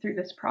guided me through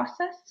this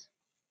process.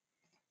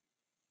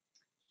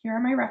 Here are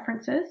my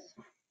references.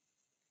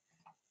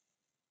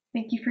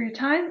 Thank you for your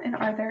time, and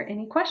are there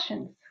any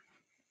questions?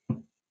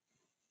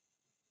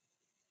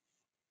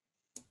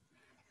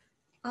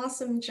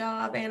 Awesome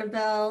job,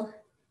 Annabelle.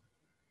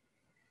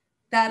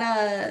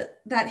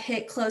 That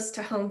hit close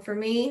to home for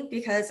me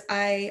because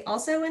I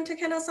also went to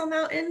Kennesaw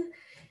Mountain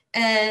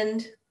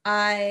and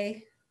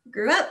I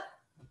grew up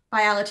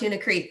by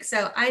Allatoona Creek.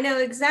 So I know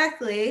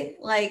exactly,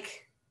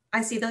 like,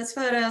 I see those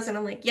photos and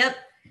I'm like, yep,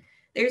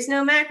 there's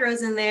no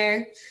macros in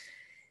there.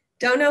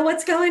 Don't know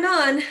what's going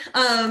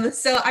on.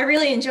 So I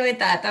really enjoyed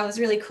that. That was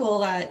really cool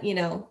that, you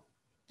know,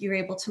 you were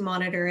able to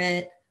monitor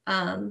it.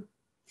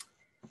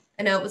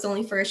 I know it was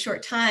only for a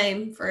short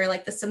time for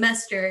like the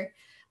semester,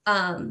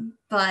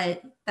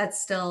 but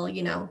that's still,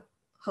 you know,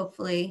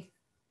 hopefully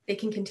they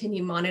can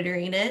continue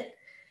monitoring it.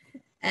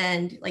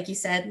 And like you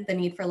said, the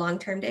need for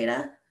long-term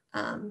data,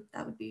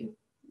 that would be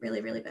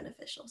really, really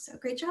beneficial. So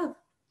great job.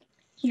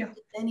 Yeah. Does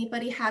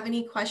anybody have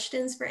any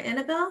questions for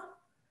Annabelle?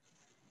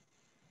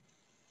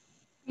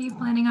 Are you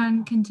planning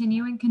on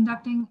continuing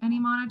conducting any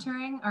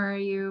monitoring, or are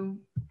you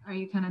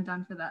kind of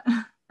done for that?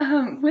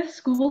 With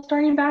school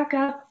starting back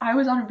up, I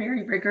was on a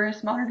very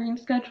rigorous monitoring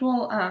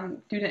schedule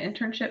due to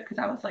internship because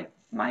that was like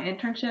my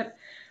internship.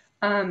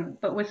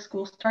 But with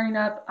school starting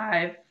up,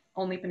 I've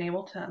only been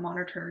able to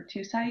monitor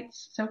 2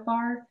 sites so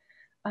far.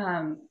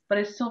 But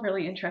it's still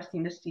really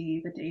interesting to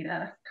see the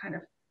data kind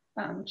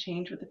of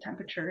change with the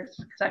temperatures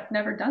because I've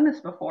never done this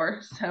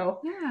before.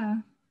 So yeah,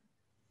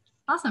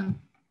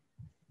 awesome.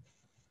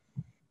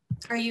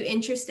 Are you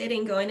interested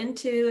in going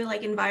into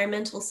like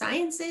environmental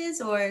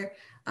sciences, or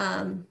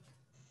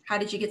how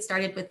did you get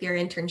started with your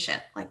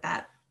internship like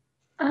that?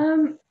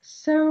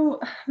 So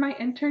my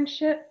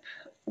internship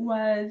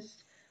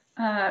was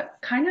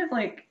kind of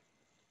like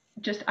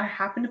just I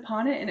happened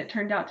upon it and it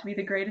turned out to be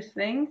the greatest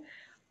thing.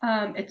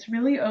 It's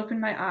really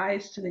opened my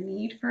eyes to the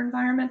need for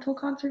environmental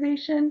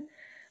conservation.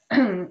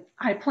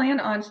 I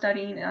plan on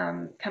studying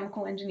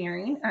chemical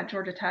engineering at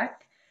Georgia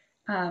Tech,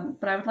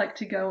 but I would like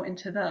to go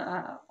into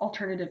the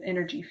alternative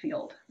energy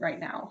field right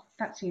now.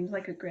 That seems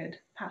like a good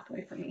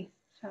pathway for me.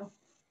 So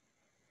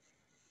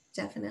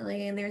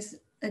definitely, and there's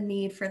a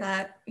need for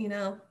that, you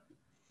know.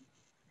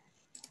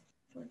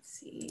 Let's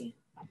see,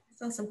 I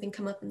saw something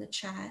come up in the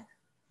chat.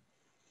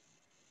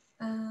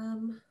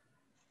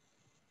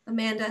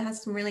 Amanda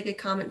has some really good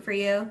comment for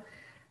you.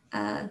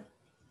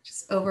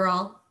 Just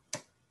overall,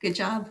 good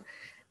job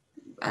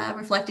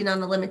reflecting on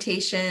the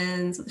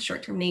limitations of the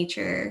short-term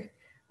nature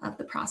of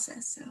the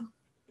process. So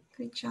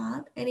great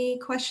job. Any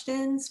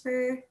questions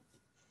for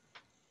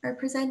our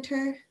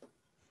presenter?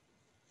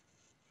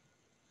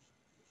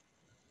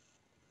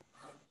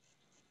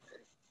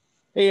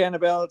 Hey,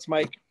 Annabelle, it's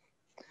Mike.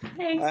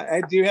 hey.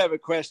 I do have a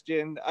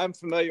question. I'm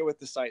familiar with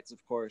the sites,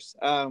 of course.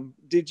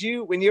 Did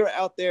you, when you were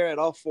out there at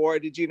all 4,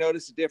 did you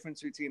notice a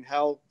difference between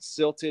how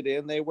silted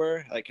in they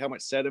were, like how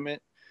much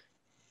sediment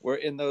were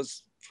in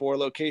those 4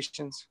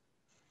 locations?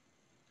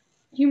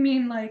 You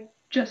mean like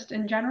just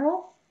in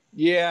general?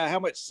 Yeah, how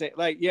much,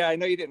 like, yeah, I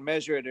know you didn't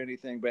measure it or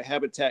anything, but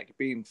habitat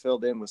being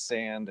filled in with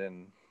sand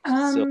and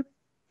silt.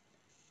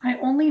 I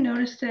only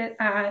noticed it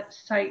at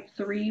site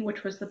 3,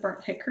 which was the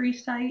Burnt Hickory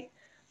site.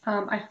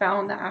 I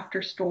found that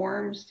after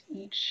storms,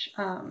 each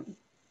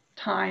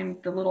time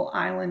the little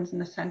islands in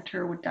the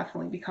center would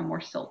definitely become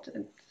more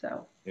silted.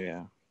 So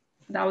yeah,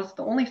 that was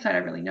the only site I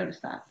really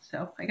noticed that.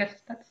 So I guess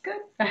that's good.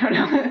 I don't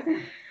know.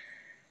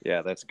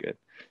 yeah, that's good.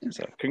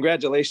 So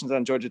congratulations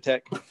on Georgia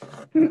Tech.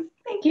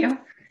 Thank you.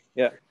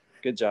 Yeah,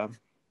 good job.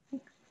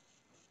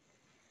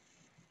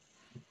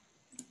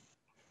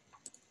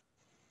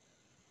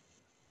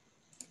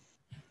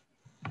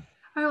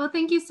 All right, well,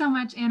 thank you so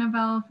much,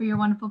 Annabelle, for your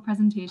wonderful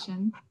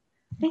presentation.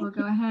 We'll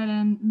go ahead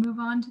and move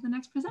on to the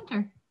next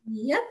presenter.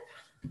 Yep.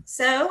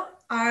 So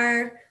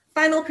our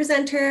final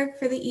presenter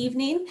for the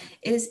evening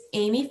is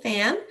Amy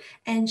Pham,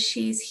 and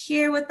she's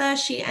here with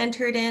us. She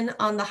entered in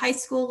on the high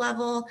school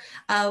level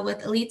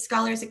with Elite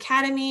Scholars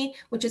Academy,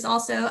 which is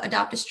also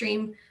Adopt a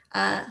Stream,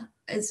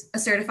 is a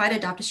certified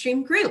Adopt a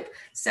Stream group.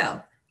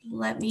 So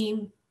let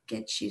me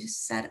get you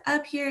set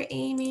up here,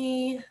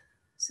 Amy,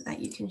 so that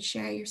you can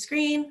share your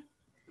screen.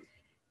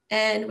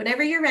 And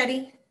whenever you're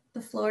ready,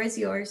 the floor is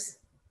yours.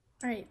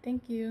 All right,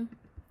 thank you.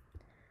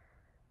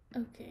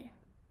 Okay.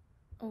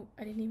 Oh,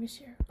 I didn't even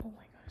share. Oh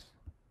my gosh.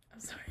 I'm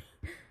sorry.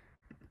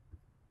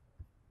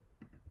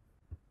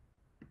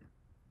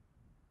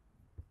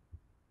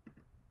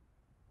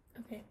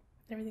 Okay,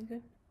 everything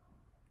good?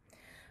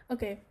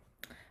 Okay.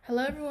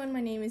 Hello everyone,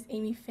 my name is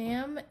Amy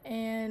Pham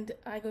and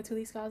I go to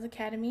Elite Scholars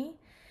Academy.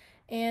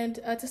 And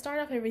to start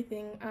off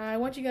everything, I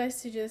want you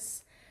guys to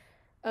just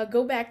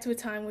go back to a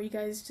time where you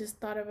guys just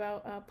thought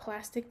about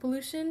plastic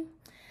pollution,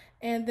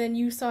 and then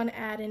you saw an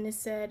ad and it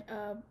said,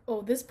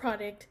 oh, this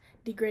product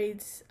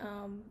degrades,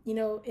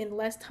 in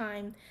less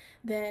time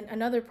than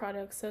another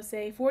product. So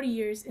say 40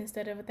 years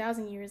instead of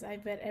 1,000 years. I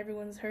bet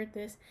everyone's heard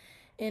this,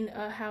 in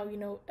how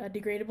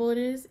degradable it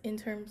is in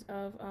terms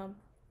of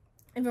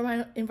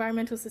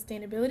environmental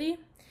sustainability.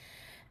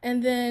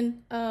 And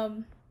then,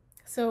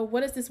 so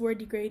what does this word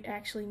degrade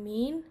actually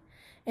mean?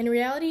 In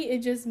reality, it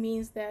just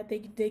means that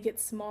they get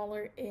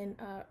smaller in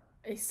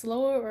a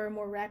slower or a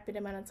more rapid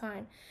amount of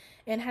time.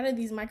 And how do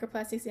these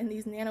microplastics and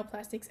these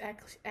nanoplastics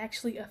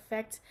actually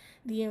affect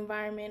the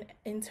environment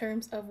in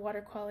terms of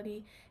water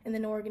quality and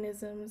then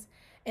organisms?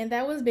 And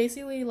that was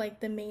basically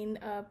like the main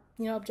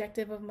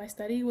objective of my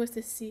study, was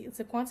to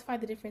quantify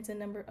the difference in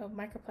number of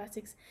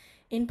microplastics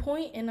in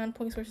point and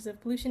non-point sources of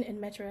pollution in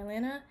Metro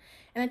Atlanta.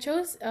 And I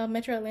chose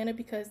Metro Atlanta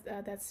because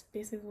that's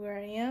basically where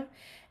I am.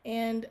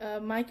 And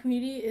my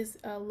community is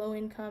low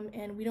income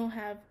and we don't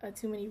have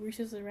too many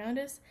resources around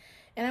us.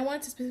 And I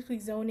wanted to specifically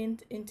zone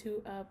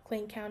into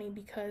Clayton County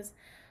because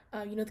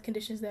the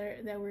conditions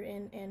that we're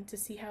in, and to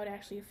see how it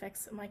actually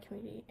affects my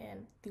community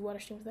and the water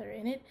streams that are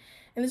in it.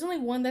 And there's only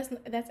one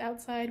that's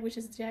outside, which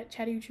is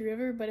Chattahoochee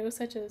River, but it was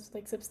such a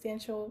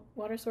substantial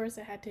water source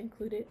I had to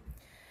include it.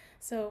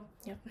 So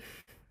yeah.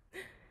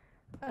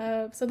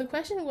 So the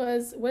question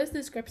was, what is the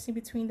discrepancy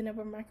between the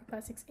number of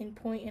microplastics in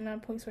point and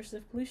non-point sources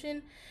of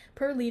pollution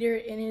per liter,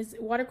 and is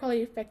water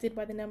quality affected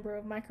by the number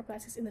of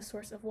microplastics in the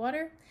source of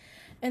water?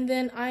 And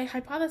then I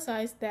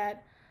hypothesized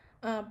that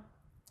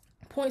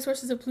point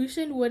sources of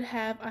pollution would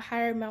have a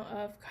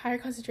higher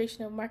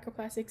concentration of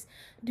microplastics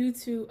due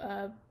to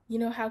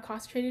how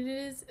concentrated it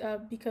is,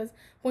 because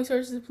point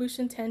sources of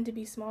pollution tend to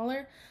be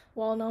smaller,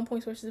 while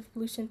non-point sources of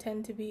pollution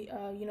tend to be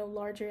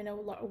larger in a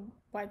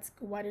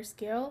wider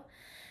scale.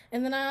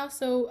 And then I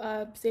also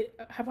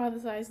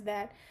hypothesized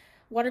that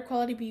water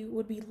quality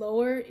would be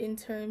lower in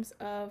terms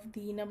of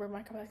the number of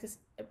microplastics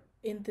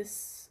in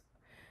this.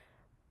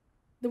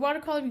 The water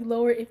quality would be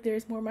lower if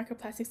there's more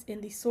microplastics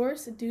in the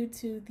source, due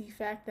to the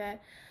fact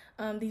that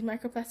these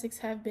microplastics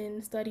have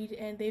been studied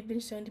and they've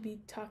been shown to be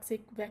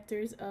toxic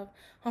vectors of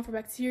harmful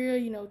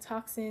bacteria,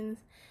 toxins,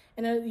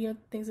 and other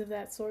things of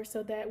that sort.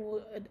 So that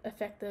will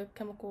affect the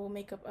chemical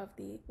makeup of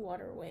the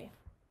waterway.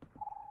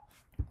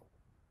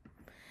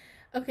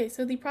 Okay,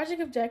 so the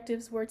project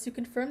objectives were to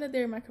confirm that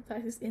there are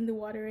microplastics in the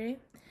waterway,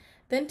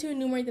 then to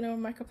enumerate the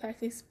number of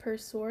microplastics per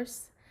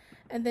source,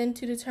 and then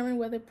to determine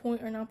whether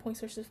point or non-point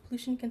sources of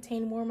pollution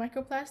contain more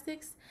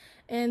microplastics.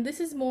 And this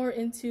is more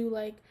into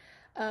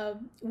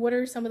what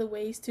are some of the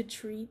ways to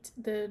treat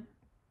the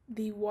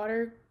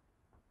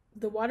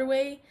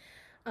waterway,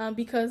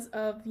 because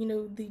of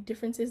the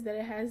differences that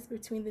it has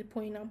between the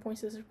point and non-point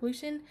sources of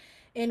pollution,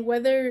 and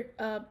whether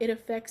it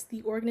affects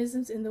the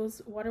organisms in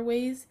those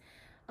waterways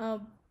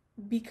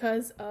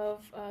because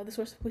of the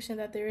source of pollution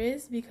that there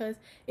is. Because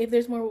if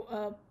there's more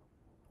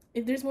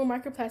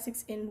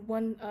microplastics in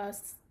one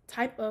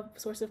type of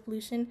source of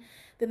pollution,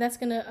 then that's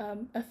going to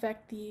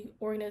affect the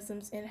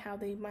organisms and how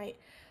they might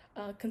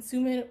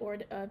consume it or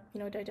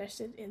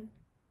digest it, in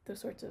those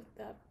sorts of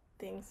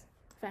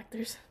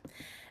factors.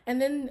 And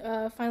then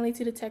finally,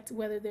 to detect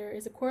whether there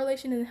is a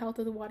correlation in the health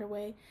of the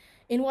waterway,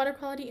 in water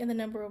quality, and the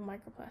number of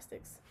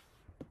microplastics.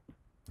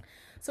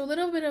 So a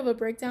little bit of a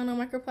breakdown on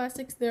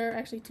microplastics. There are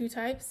actually two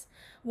types.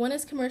 One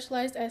is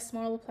commercialized as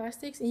smaller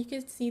plastics, and you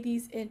can see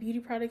these in beauty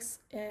products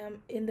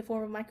in the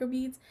form of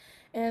microbeads.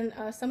 And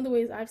some of the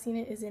ways I've seen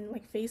it is in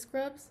face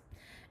scrubs.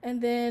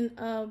 And then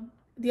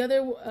the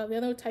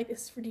other type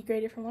is for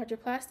degraded from larger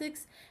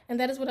plastics, and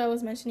that is what I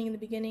was mentioning in the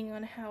beginning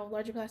on how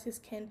larger plastics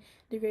can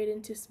degrade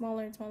into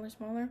smaller and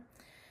smaller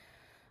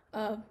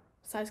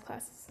size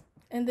classes.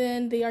 And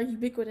then they are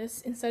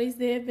ubiquitous. In studies,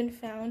 they have been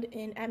found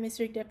in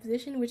atmospheric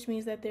deposition, which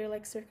means that they're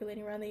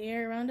circulating around the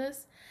air around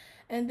us.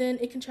 And then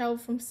it can travel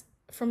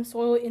from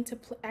soil into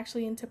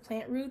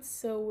plant roots.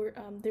 So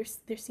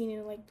they're seen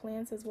in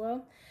plants as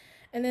well.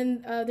 And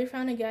then they're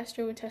found in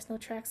gastrointestinal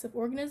tracts of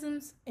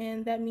organisms,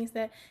 and that means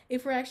that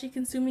if we're actually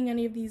consuming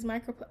any of these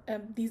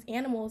these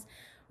animals,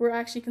 we're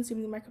actually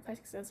consuming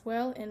microplastics as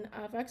well. And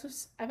I've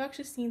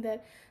actually seen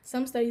that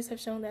some studies have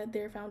shown that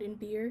they're found in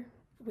beer,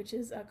 which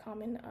is a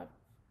common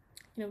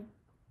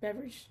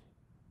beverage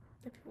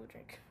that people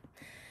drink.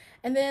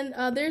 And then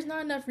there's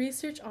not enough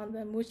research on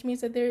them, which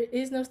means that there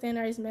is no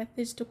standardized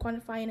methods to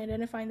quantify and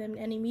identify them in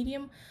any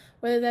medium,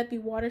 whether that be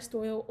water,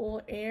 soil,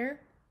 or air.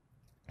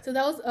 So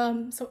that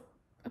was so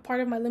a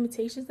part of my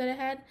limitations that I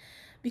had,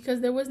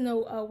 because there was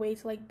no way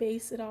to like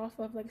base it off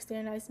of like a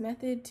standardized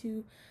method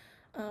to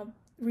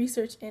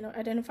research and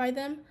identify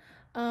them.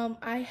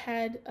 I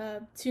had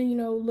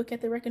to look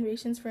at the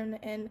recommendations from the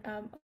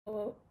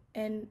NOAA,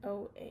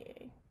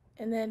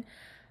 and then,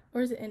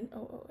 or is it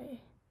NOOA?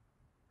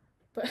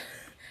 But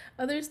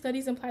other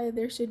studies imply that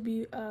there should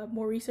be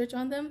more research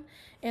on them,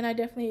 and I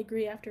definitely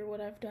agree after what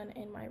I've done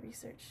in my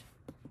research.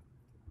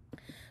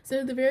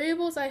 So the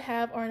variables I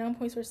have are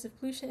non-point sources of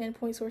pollution and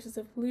point sources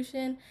of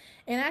pollution,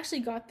 and I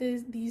actually got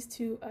these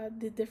two,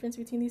 the difference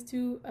between these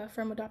two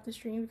from Adopt a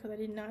Stream, because I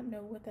did not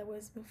know what that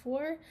was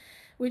before,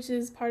 which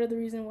is part of the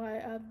reason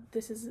why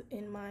this is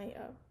in my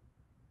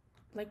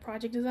like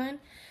project design.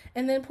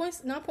 And then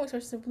non-point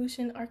sources of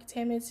pollution are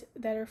contaminants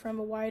that are from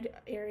a wide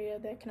area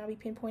that cannot be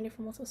pinpointed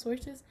from multiple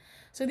sources.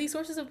 So these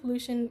sources of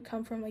pollution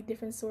come from like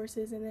different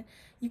sources, and then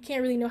you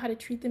can't really know how to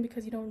treat them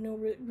because you don't know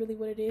really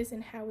what it is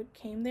and how it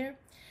came there.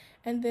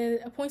 And then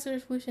a point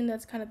source of pollution,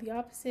 that's kind of the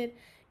opposite.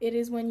 It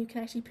is when you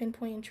can actually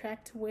pinpoint and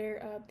track to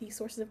where the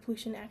sources of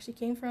pollution actually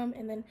came from,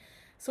 and then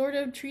sort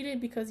of treat it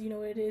because you know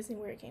what it is and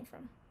where it came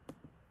from.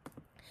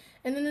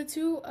 And then the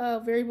two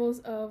variables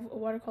of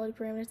water quality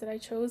parameters that I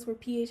chose were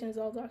pH and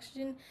dissolved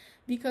oxygen,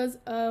 because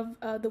of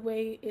the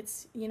way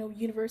it's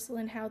universal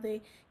and how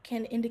they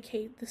can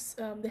indicate this,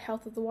 the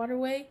health of the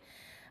waterway.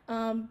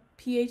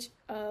 pH,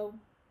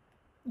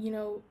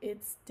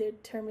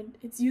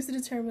 it's used to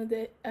determine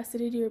the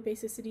acidity or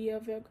basicity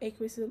of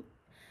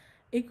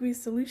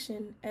aqueous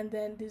solution, and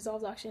then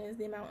dissolved oxygen is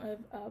the amount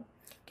of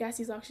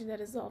gaseous oxygen that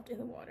is dissolved in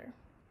the water.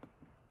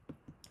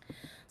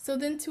 So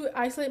then, to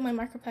isolate my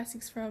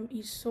microplastics from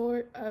each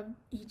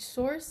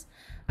source,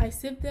 I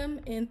sieved them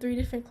in 3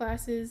 different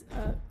classes.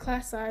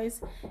 Class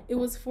size, it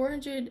was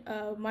 400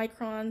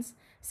 microns,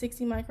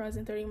 60 microns,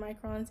 and 30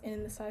 microns, and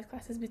in the size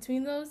classes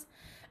between those.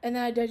 And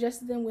then I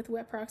digested them with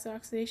wet peroxide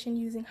oxidation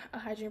using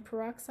hydrogen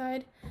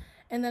peroxide.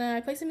 And then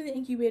I placed them in the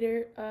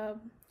incubator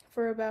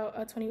for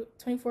about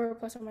 24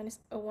 plus or minus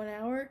 1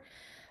 hour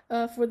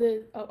for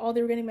all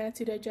the organic matter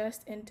to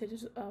digest and to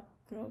just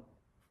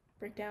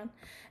break down.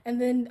 And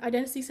then I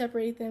density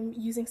separated them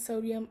using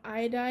sodium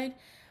iodide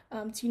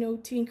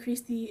to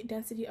increase the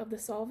density of the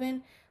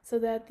solvent so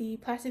that the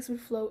plastics would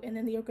float and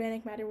then the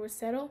organic matter would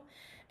settle.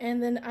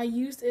 And then I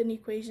used an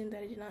equation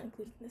that I did not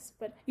include in this,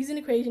 but used an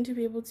equation to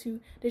be able to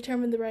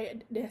determine the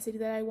right density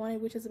that I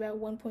wanted, which is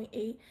about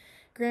 1.8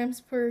 grams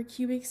per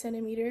cubic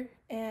centimeter,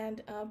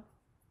 and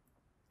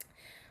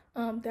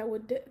that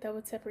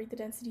would separate the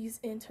densities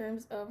in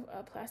terms of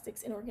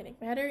plastics and organic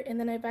matter. And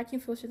then I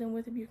vacuum filtered them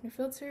with a Buchner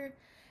filter,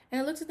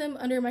 and I looked at them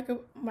under a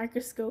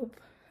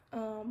microscope.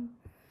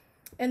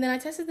 And then I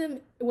tested them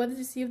whether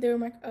to see if they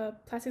were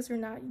plastics were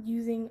not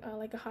using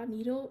like a hot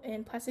needle,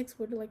 and plastics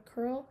would like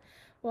curl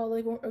while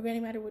like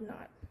organic matter would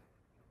not.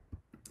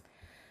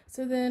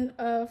 So then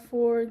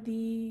for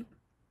the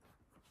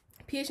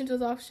pH and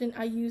dissolvation,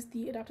 I used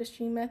the Adopt a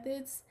Stream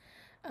methods,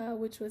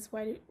 which was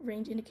wide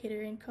range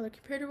indicator and color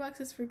comparator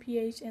boxes for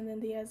pH, and then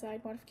the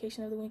azide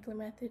modification of the Winkler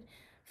method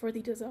for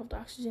the dissolved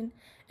oxygen.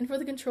 And for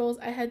the controls,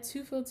 I had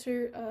 2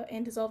 filter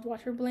and dissolved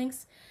water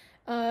blanks,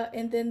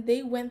 and then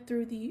they went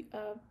through the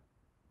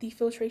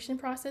filtration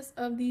process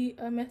of the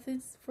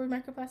methods for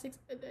microplastics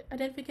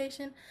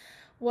identification,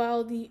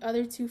 while the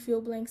other 2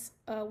 field blanks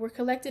were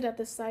collected at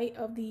the site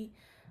of the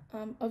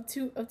of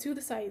two of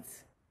the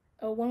sites.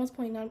 One was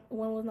point,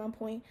 one was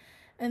non-point,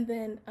 and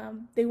then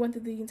they went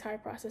through the entire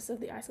process of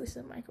the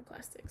isolation of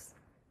microplastics.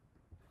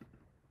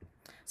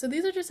 So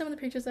these are just some of the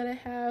pictures that I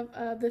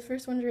have. The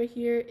first one right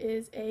here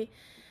is a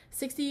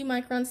 60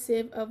 micron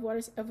sieve of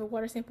a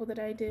water sample that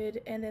I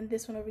did, and then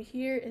this one over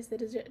here is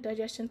the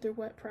digestion through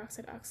wet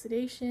peroxide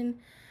oxidation.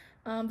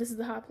 This is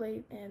the hot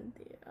plate and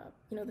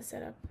the the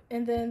setup,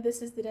 and then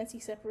this is the density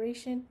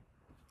separation.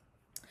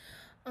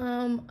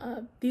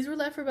 These were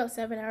left for about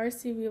 7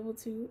 hours to be able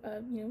to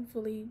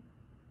fully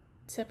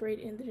separate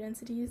in the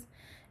densities,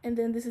 and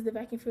then this is the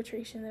vacuum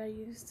filtration that I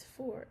used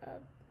for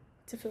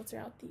to filter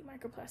out the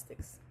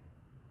microplastics.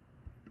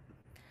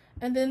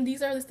 And then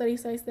these are the study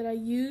sites that I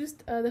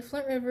used. The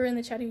Flint River and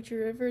the Chattahoochee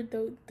River,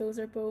 those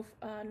are both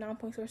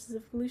non-point sources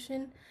of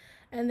pollution.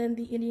 And then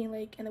the Indian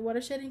Lake and the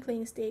watershed in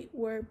Clayton State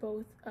were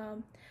both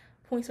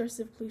point sources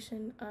of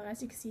pollution.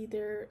 As you can see,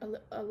 they're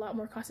a lot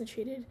more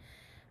concentrated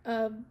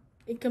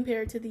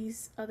compared to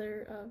these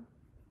other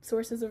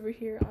sources over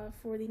here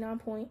for the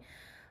non-point.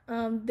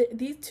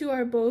 These two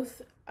are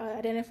both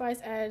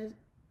identified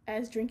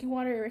as drinking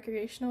water or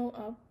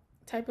recreational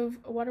type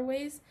of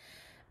waterways,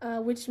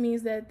 which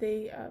means that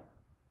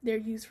they're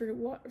used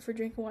for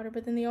drinking water,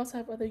 but then they also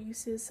have other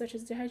uses such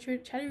as the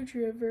Chattahoochee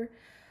River.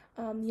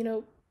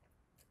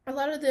 A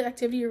lot of the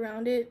activity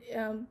around it,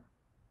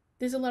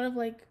 there's a lot of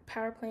like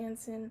power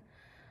plants and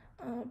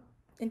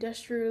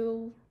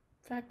industrial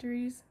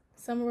factories.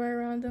 somewhere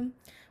around them,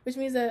 which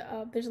means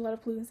that there's a lot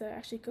of pollutants that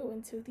actually go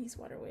into these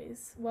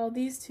waterways. Well,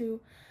 these two,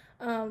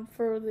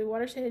 for the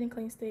watershed in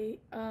Clean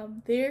State,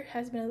 there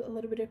has been a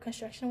little bit of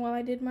construction while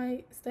I did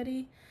my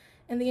study.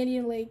 In the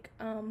Indian Lake,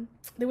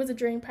 there was a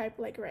drain pipe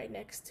like right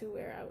next to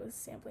where I was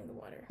sampling the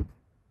water.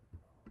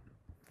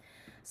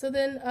 So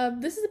then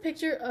this is a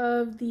picture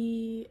of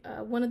the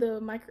one of the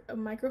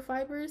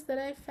microfibers that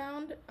I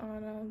found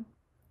on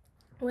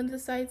one of the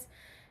sites,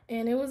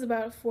 and it was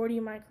about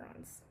 40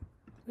 microns,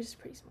 which is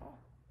pretty small.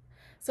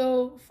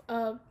 So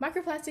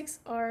microplastics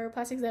are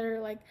plastics that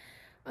are like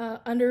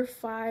under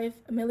 5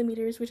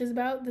 millimeters, which is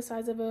about the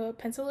size of a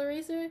pencil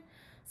eraser.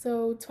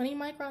 So 20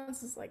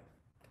 microns is like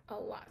a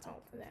lot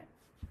smaller than that.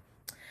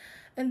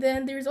 And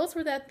then the results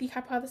were that the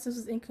hypothesis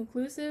was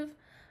inconclusive.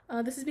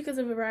 This is because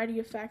of a variety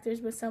of factors,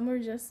 but some were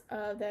just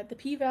that the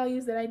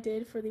p-values that I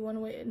did for the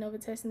one-way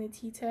ANOVA test and the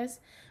t-test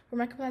for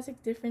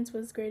microplastic difference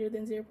was greater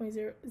than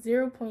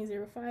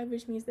 0.05,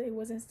 which means that it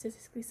wasn't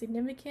statistically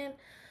significant.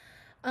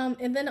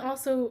 And then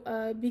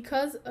also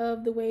because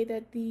of the way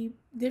that the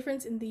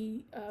difference in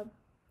the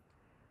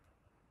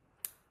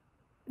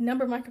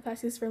number of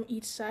microplastics from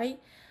each site,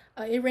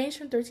 it ranged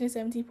from 13 to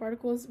 17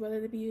 particles, whether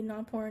they be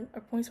non-porous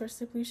or point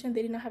source pollution.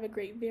 They did not have a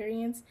great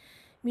variance,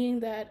 meaning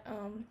that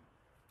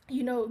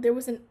there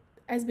wasn't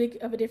as big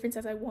of a difference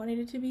as I wanted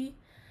it to be.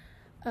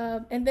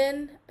 And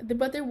then,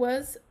 but there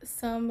was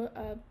some,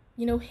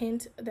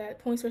 hint that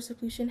point source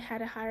pollution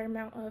had a higher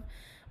amount of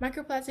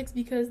microplastics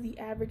because the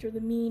average or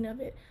the mean of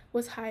it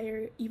was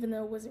higher, even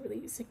though it wasn't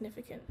really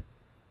significant.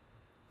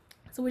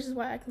 So which is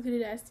why I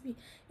concluded it as to be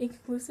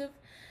inconclusive.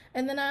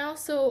 And then I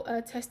also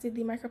tested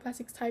the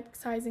microplastics type,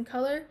 size, and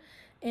color,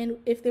 and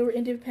if they were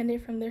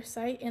independent from their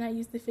site, and I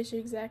used the Fisher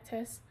exact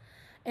test.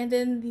 And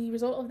then the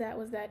result of that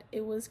was that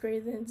it was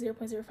greater than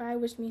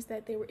 0.05, which means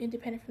that they were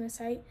independent from the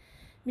site,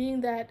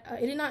 meaning that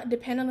it did not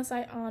depend on the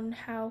site on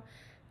how,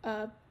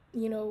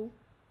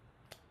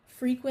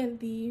 frequent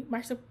the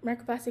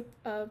microplastic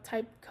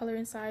type, color,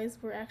 and size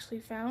were actually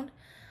found.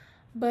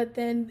 But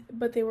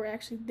they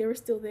were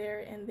still there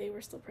and they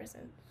were still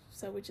present,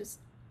 so which is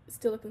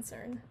still a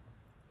concern.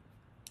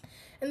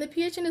 And the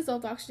pH and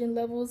dissolved oxygen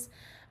levels,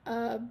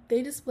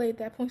 they displayed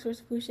that point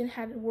source pollution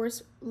had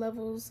worse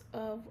levels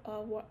of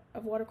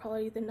water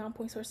quality than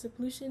non-point source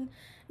pollution,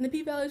 and the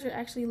p-values are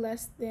actually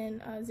less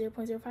than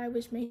 0.05,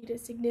 which made it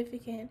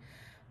significant,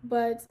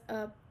 but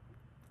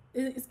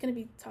it's going to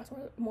be talked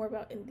more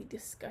about in the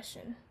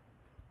discussion.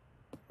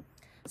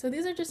 So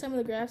these are just some of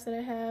the graphs that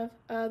I have.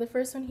 The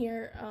first one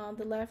here on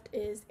the left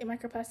is a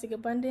microplastic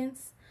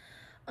abundance.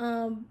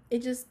 It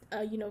just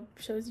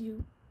shows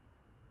you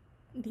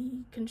the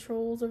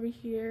controls over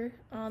here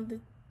on the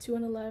two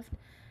on the left,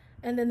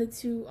 and then the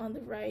two on the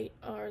right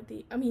are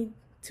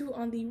two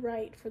on the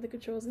right for the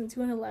controls and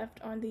two on the left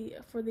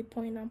for the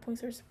point non-point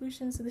source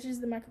pollution. So this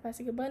is the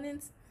microplastic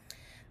abundance.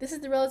 This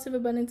is the relative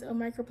abundance of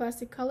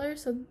microplastic color.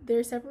 So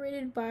they're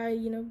separated by,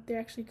 they're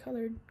actually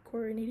colored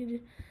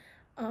coordinated.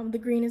 The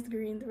green is the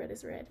green, the red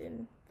is red,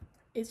 and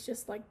it's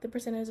just like the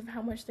percentage of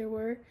how much there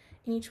were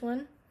in each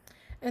one.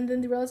 And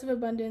then the relative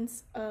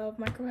abundance of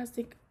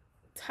microplastic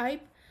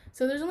type.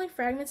 So there's only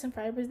fragments and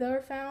fibers that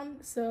were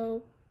found,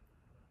 so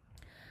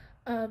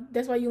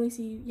that's why you only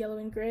see yellow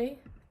and gray.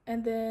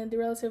 And then the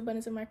relative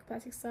abundance of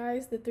microplastic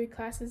size, the 3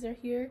 classes are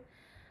here.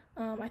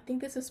 I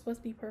think this is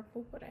supposed to be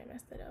purple, but I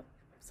messed it up,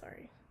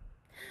 sorry.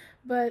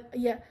 But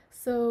yeah,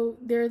 so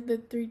they're the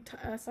 3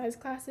 size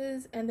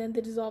classes, and then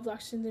the dissolved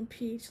oxygen and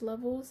pH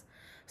levels.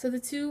 So the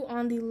 2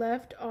 on the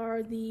left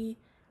are the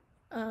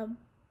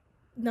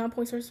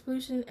non-point source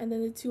pollution, and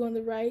then the 2 on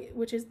the right,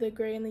 which is the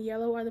gray and the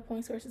yellow, are the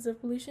point sources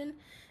of pollution.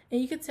 And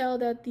you can tell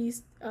that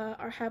these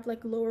have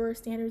like lower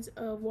standards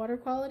of water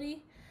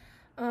quality.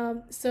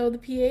 So the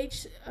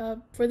pH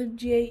for the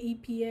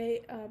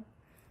GAEPA,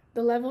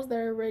 the levels that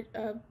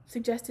are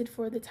suggested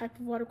for the type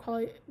of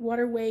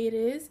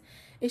waterway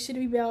it should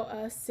be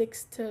about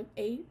 6 to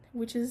 8,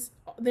 which is,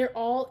 they're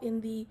all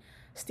in the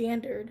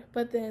standard,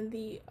 but then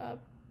the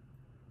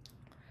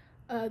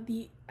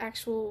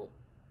actual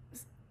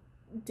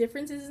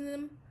differences in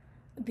them,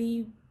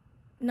 the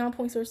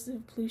non-point sources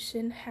of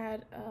pollution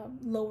had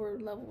lower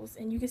levels,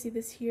 and you can see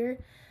this here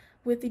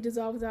with the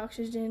dissolved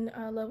oxygen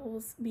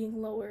levels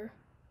being lower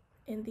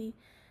in the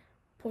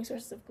point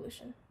sources of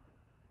pollution.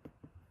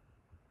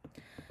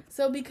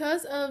 So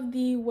because of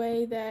the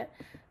way that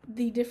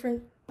the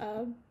different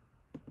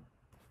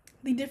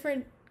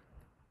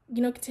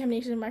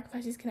contamination of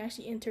microplastics can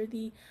actually enter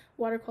the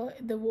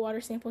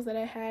water samples that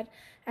I had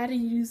to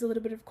use a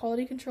little bit of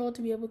quality control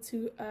to be able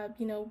to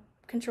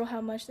control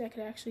how much that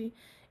could actually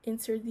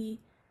enter the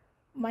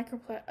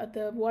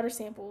water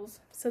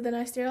samples. So then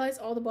I sterilized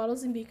all the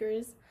bottles and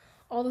beakers.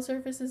 All the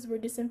surfaces were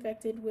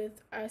disinfected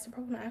with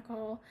isopropyl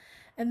alcohol,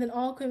 and then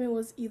all equipment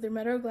was either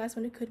metal or glass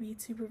when it could be,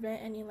 to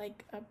prevent any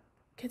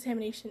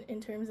contamination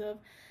in terms of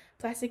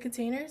plastic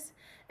containers.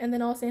 And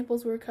then all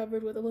samples were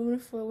covered with aluminum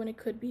foil when it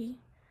could be.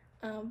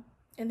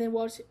 and then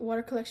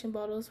water collection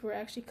bottles were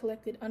actually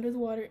collected under the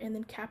water and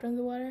then capped under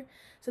the water,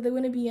 so there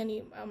wouldn't be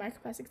any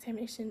microplastic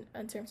contamination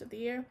in terms of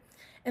the air.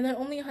 And then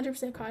only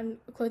 100% cotton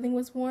clothing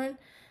was worn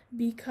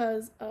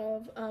because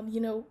of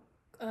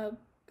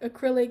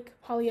acrylic,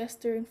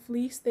 polyester, and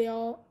fleece. They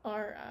all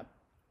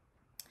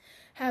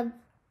have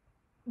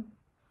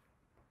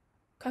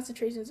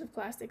concentrations of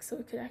plastic, so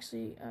it could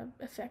actually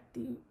affect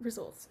the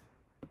results.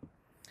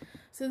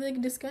 So the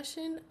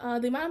discussion,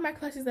 the amount of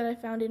microplastics that I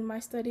found in my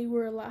study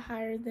were a lot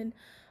higher than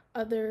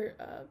other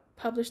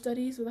published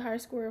studies with a higher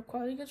score of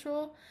quality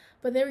control,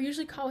 but they were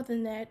usually caught with a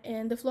net,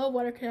 and the flow of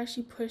water could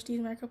actually push these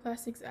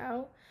microplastics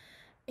out.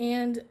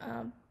 And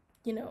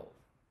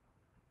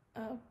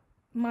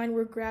mine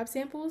were grab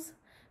samples,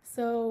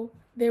 so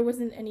there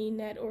wasn't any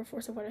net or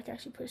force of water that could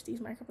actually push these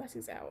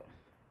microplastics out.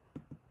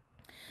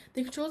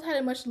 The controls had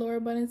a much lower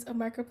abundance of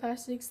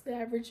microplastics. The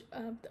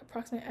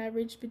approximate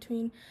average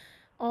between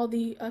all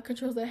the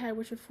controls that I had,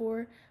 which were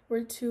 4,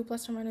 were 2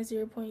 plus or minus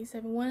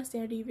 0.71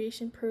 standard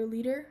deviation per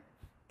liter.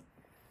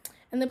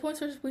 And the point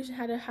source pollution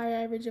had a higher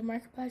average of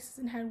microplastics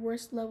and had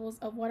worse levels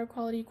of water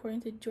quality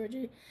according to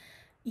Georgia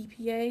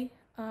EPA,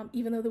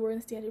 even though they were in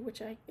the standard,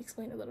 which I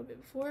explained a little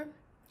bit before.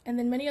 And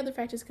then many other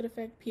factors could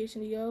affect pH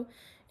and DO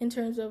in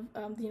terms of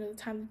the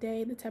time of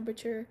day, the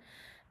temperature,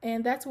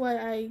 and that's why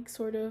I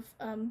sort of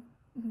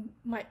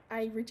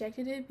I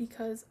rejected it,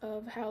 because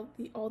of how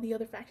all the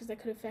other factors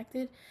that could affect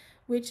it,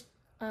 which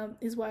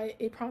is why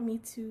it prompted me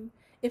to,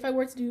 if I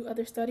were to do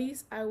other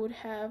studies, I would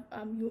have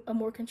a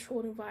more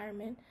controlled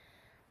environment.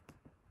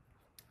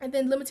 And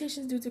then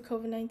limitations due to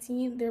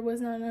COVID-19, there was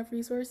not enough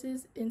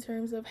resources in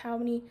terms of how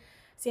many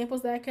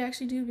samples that I could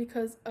actually do,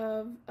 because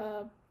of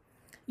all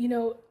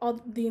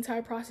the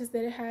entire process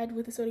that it had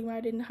with the sodium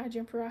iodide and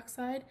hydrogen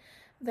peroxide.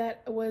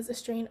 That was a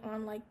strain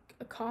on like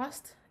a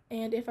cost.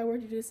 And if I were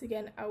to do this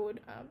again, I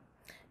would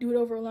do it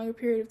over a longer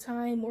period of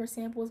time, more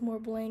samples, more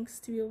blanks,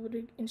 to be able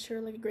to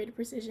ensure like a greater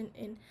precision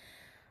in,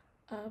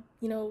 a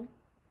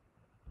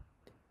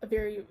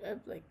very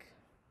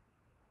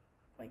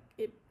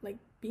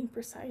being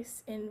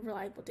precise and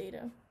reliable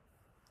data.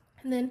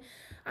 And then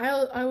I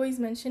always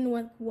mention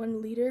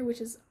 1 liter,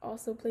 which is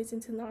also plays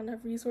into not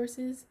enough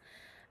resources.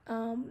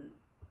 And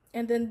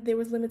then there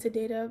was limited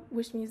data,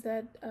 which means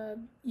that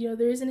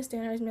there isn't a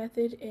standardized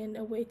method and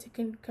a way to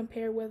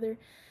compare whether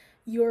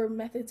your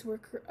methods were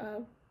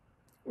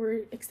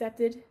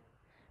accepted.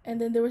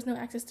 And then there was no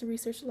access to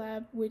research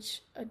lab,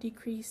 which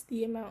decreased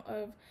the amount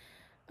of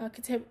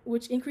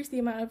which increased the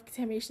amount of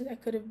contamination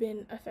that could have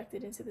been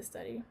affected into the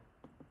study.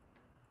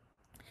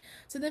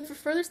 So then for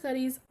further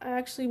studies, I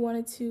actually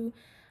wanted to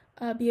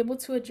be able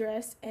to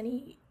address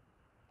any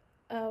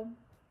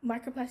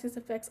microplastics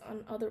effects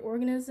on other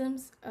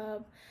organisms,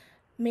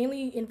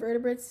 mainly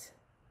invertebrates,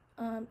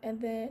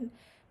 and then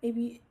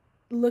maybe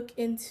look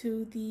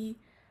into the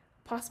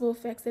possible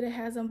effects that it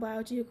has on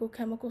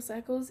biogeochemical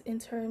cycles in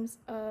terms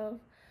of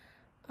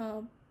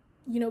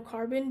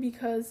carbon,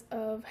 because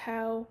of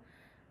how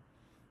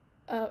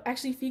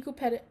actually fecal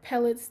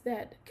pellets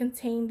that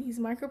contain these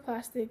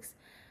microplastics,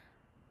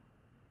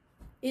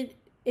 it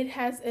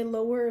has a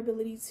lower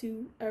ability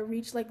to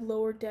reach like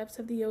lower depths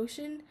of the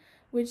ocean,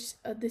 which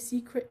the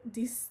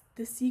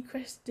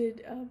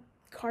sequestered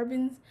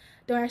carbons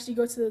don't actually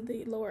go to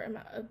the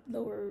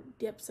lower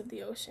depths of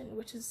the ocean,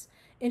 which is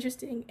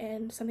interesting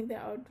and something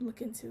that I would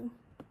look into.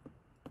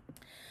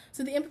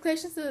 So the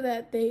implications are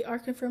that they are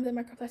confirmed that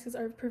microplastics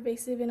are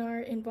pervasive in our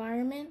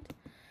environment,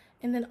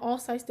 and then all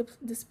sites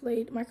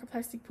displayed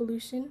microplastic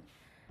pollution.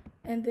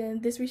 And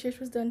then this research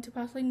was done to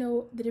possibly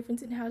know the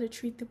difference in how to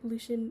treat the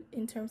pollution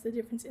in terms of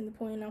the difference in the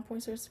point and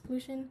non-point source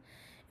pollution.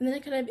 And then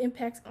it could have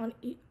impacts on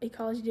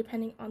ecology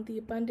depending on the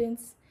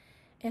abundance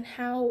and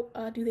how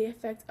do they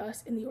affect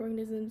us and the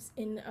organisms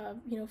in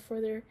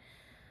further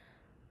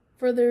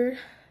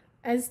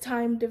as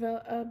time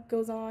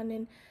goes on,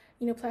 and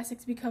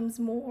plastics becomes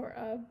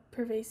more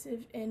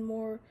pervasive and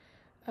more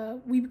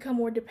we become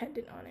more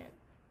dependent on it.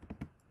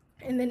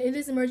 And then it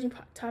is an emerging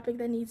topic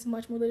that needs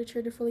much more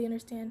literature to fully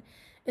understand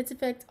its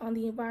effect on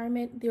the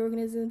environment, the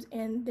organisms,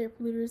 and their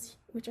polluters,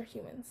 which are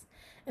humans.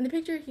 And the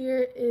picture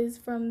here is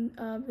from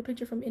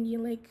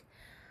Indian Lake,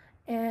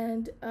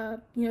 and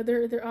there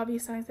are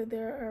obvious signs that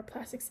there are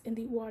plastics in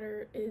the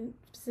water,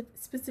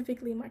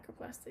 specifically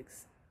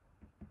microplastics.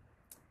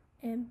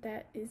 And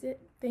that is it.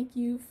 Thank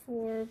you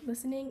for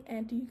listening,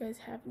 and do you guys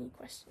have any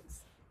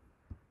questions?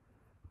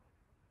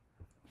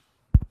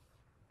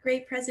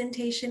 Great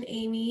presentation,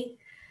 Amy.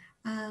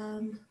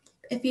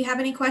 If you have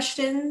any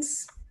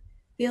questions,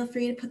 feel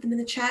free to put them in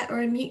the chat or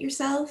unmute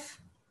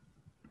yourself.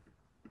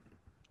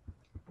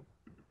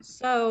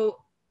 So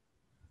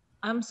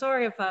I'm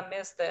sorry if I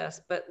missed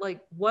this, but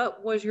like,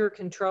 what was your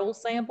control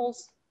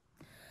samples?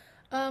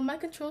 My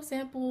control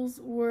samples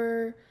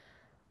were,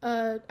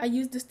 I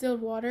used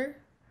distilled water.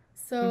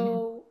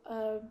 So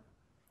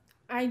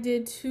I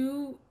did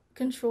 2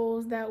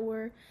 controls that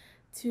were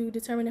to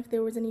determine if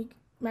there was any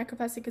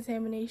microplastic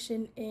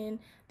contamination in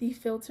the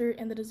filter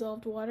and the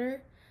dissolved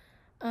water,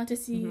 to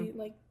see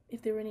like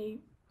if there were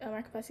any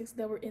microplastics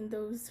that were in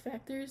those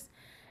factors.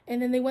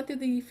 And then they went through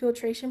the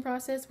filtration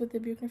process with the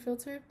Buchner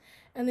filter.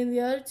 And then the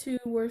other two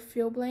were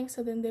field blanks.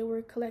 So then they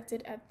were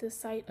collected at the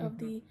site of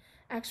the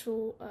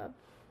actual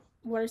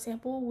water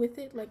sample with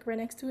it, like right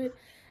next to it.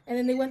 And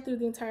then they went through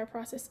the entire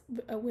process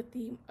with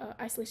the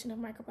isolation of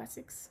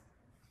microplastics.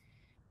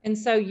 And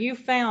so you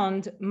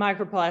found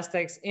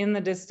microplastics in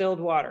the distilled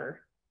water.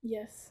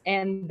 Yes.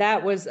 And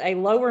that was a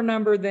lower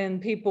number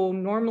than people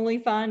normally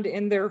find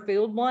in their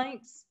field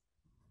blanks.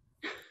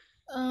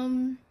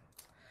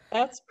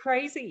 That's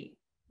crazy.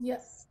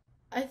 Yes.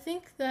 I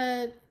think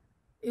that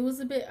it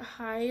was a bit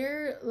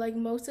higher. Like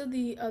most of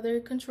the other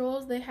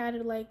controls, they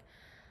had like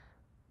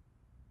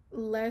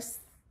less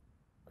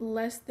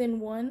than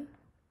one,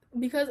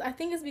 because I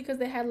think it's because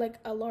they had like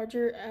a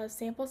larger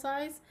sample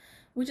size,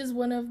 which is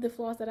one of the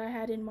flaws that I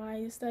had in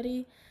my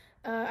study.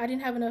 I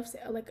didn't have enough,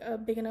 like a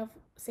big enough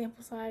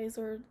sample size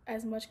or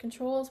as much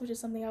controls, which is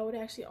something I would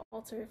actually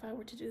alter if I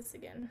were to do this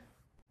again.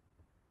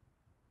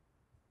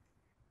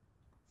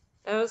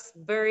 That was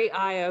very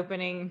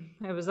eye-opening.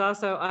 It was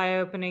also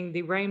eye-opening,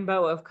 the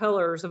rainbow of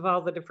colors of all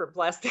the different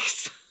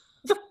plastics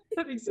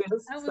that exist.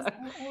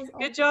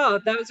 Good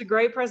job. That was a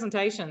great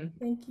presentation.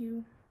 Thank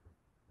you.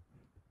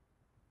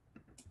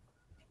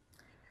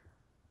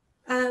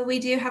 We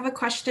do have a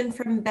question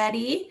from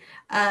Betty.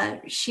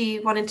 She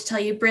wanted to tell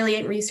you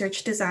brilliant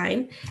research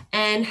design.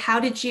 And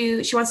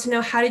she wants to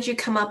know, how did you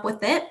come up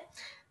with it?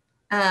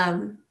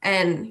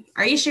 And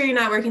are you sure you're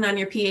not working on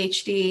your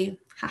PhD?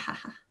 Ha ha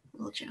ha,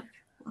 little joke.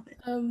 Love it.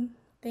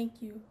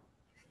 Thank you.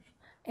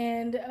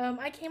 And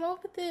I came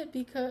up with it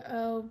because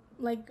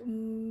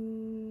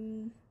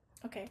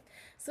okay,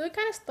 so it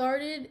kind of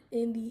started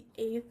in the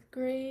 8th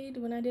grade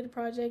when I did a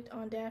project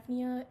on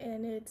Daphnia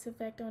and its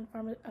effect on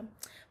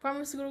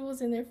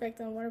pharmaceuticals and their effect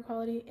on water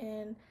quality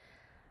in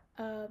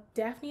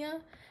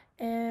Daphnia.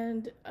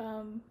 And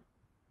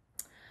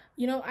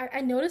you know,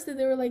 I noticed that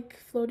there were like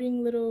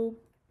floating little,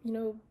 you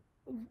know,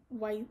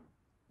 white,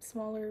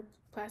 smaller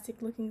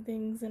plastic looking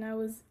things, and I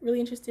was really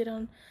interested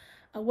on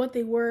what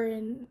they were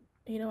and,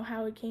 you know,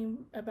 how it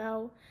came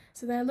about.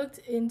 So then I looked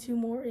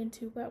more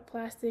into about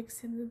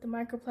plastics and the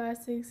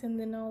microplastics, and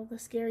then all the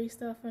scary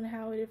stuff and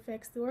how it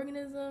affects the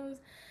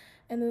organisms,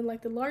 and then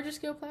like the larger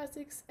scale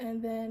plastics.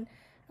 And then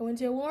I went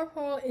to a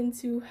wormhole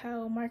into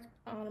how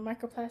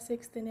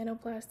microplastics, the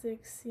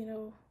nanoplastics, you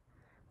know,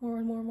 more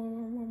and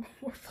more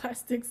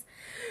plastics.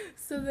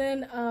 So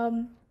then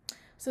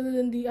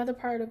the other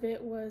part of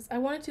it was I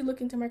wanted to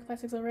look into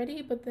microplastics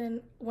already, but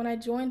then when I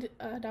joined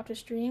Adopt a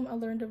Stream, I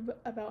learned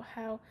about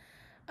how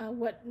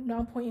what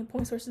non-point and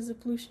point sources of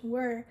pollution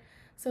were.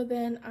 So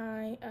then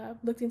I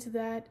looked into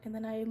that, and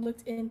then I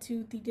looked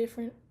into the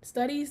different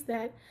studies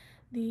that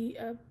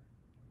that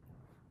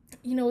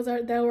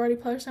were already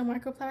published on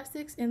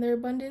microplastics and their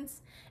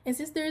abundance. And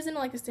since there isn't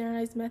like a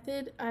standardized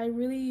method, I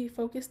really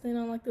focused in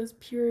on like those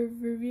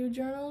peer-reviewed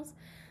journals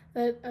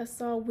that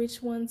saw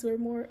which ones were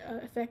more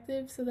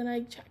effective. So then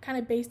I kind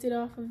of based it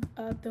off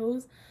of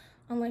those,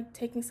 on like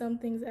taking some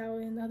things out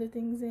and other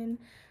things in,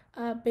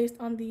 based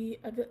on the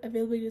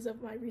availabilities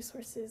of my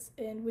resources,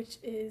 and which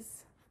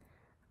is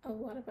a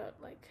lot about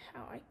like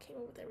how I came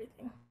up with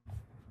everything.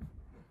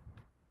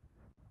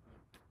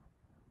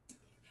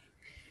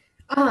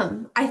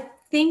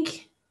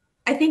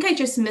 I think I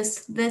just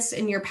missed this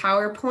in your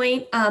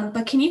PowerPoint,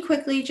 but can you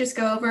quickly just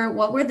go over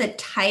what were the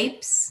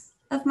types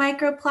of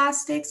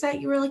microplastics that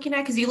you were looking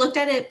at? Because you looked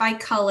at it by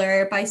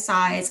color, by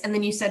size, and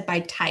then you said by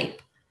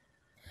type.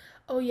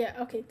 Oh yeah,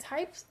 okay.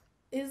 Types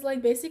is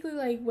like basically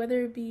like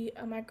whether it be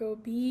a micro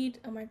bead,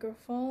 a micro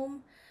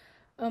foam,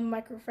 a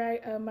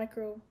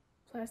microplastic,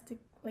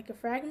 like a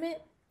fragment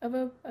of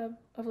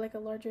like a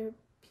larger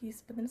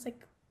piece, but then it's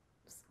like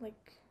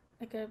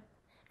a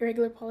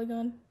irregular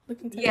polygon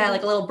looking type. Yeah,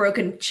 like a little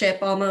broken chip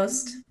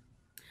almost.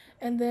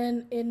 And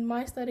then in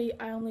my study,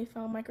 I only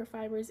found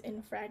microfibers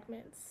in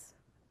fragments.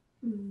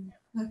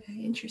 Okay,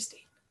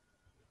 interesting.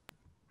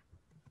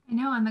 I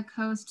know on the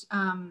coast,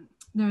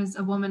 there's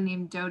a woman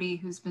named Dodie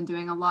who's been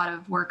doing a lot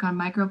of work on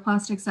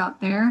microplastics out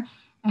there.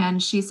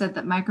 And she said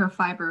that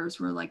microfibers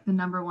were like the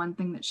 #1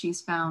 thing that she's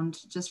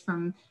found just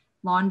from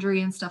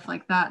laundry and stuff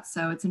like that.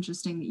 So it's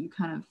interesting that you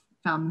kind of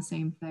found the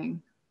same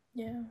thing.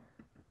 Yeah.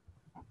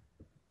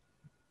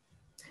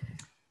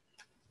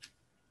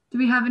 Do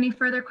we have any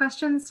further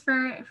questions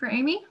for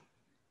Amy?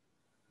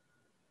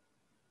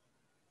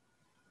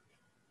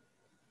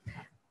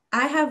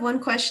 I have one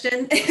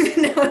question,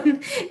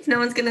 if no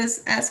one's gonna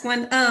ask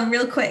one,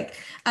 real quick.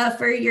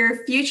 For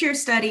your future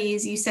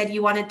studies, you said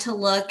you wanted to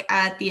look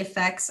at the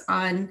effects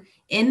on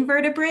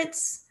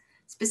invertebrates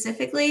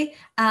specifically.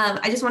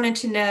 I just wanted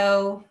to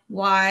know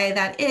why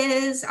that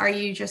is. Are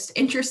you just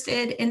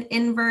interested in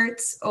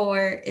inverts,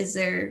 or is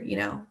there, you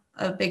know,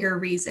 a bigger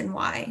reason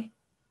why?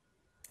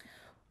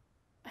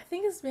 I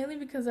think it's mainly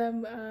because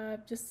I'm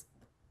just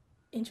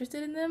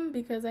interested in them,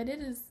 because I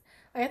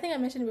think I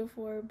mentioned it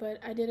before, but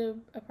I did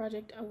a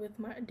project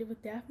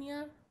with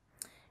Daphnia,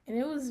 and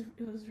it was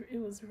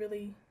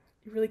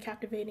really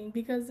captivating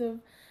because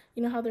of,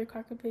 you know, how their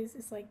carapace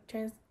is like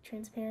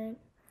transparent,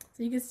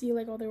 so you can see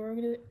like all their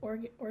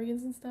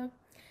organs and stuff.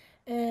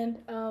 And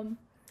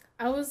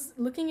I was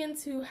looking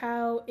into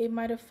how it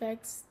might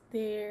affect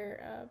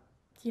their,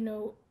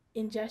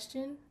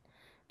 ingestion,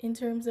 in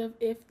terms of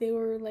if they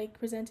were like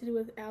presented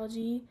with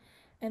algae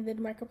and then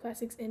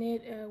microplastics in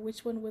it,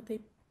 which one would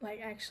they like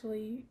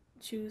actually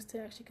choose to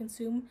actually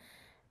consume,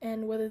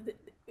 and whether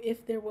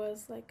if there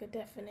was like a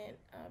definite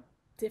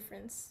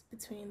difference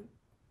between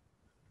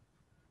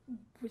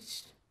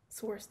which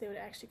source they would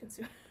actually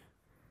consume.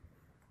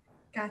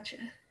 Gotcha.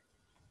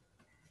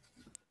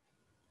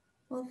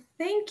 Well,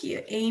 thank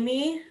you,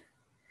 Amy.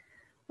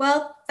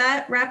 Well,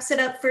 that wraps it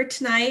up for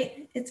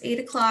tonight. It's 8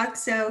 o'clock.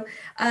 So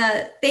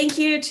thank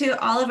you to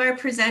all of our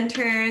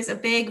presenters. A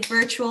big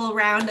virtual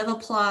round of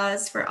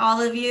applause for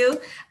all of you.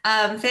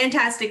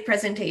 Fantastic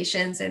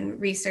presentations and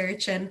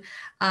research. And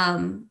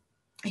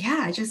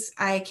yeah,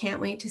 I can't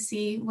wait to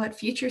see what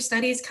future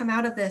studies come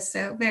out of this.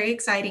 So very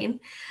exciting.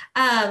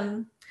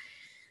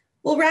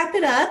 We'll wrap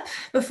it up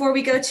before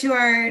we go to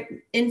our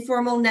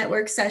informal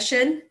network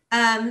session.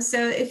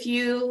 So if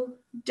you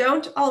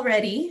don't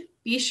already,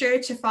 be sure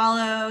to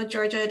follow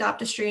Georgia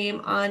Adopt a Stream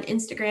on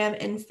Instagram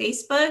and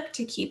Facebook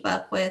to keep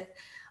up with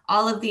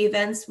all of the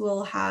events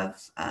we'll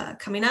have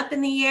coming up in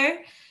the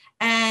year.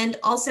 And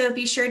also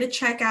be sure to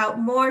check out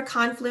more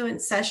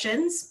Confluence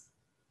sessions.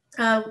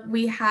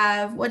 We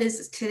have, what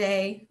is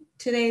today?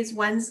 Today's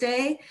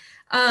Wednesday.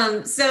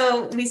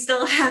 So we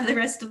still have the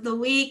rest of the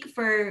week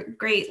for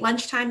great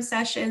lunchtime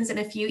sessions and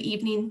a few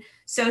evening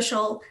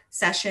social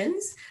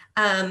sessions.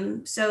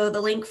 So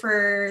the link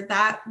for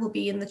that will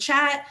be in the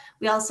chat.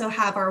 We also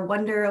have our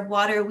Wonder of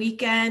Water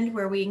weekend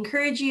where we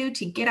encourage you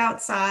to get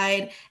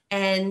outside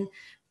and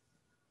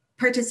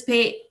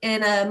participate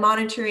in a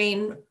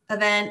monitoring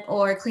event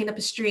or clean up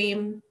a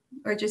stream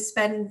or just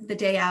spend the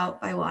day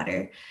out by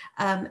water.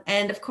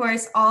 And of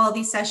course, all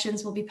these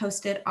sessions will be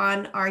posted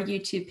on our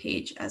YouTube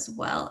page as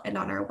well and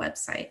on our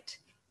website.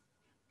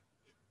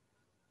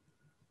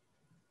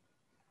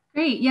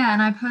 Great, yeah,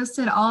 and I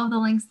posted all of the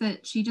links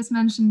that she just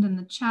mentioned in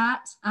the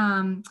chat.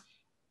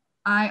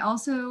 I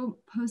also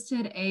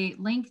posted a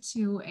link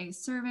to a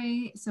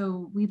survey,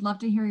 so we'd love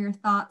to hear your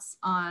thoughts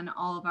on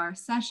all of our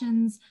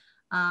sessions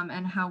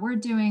and how we're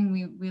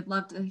doing. We'd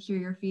love to hear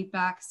your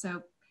feedback,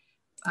 so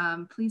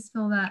please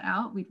fill that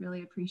out. We'd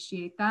really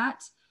appreciate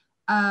that.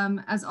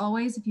 As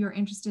always, if you're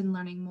interested in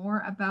learning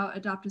more about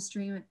Adopt a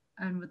Stream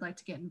and would like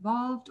to get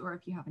involved, or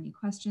if you have any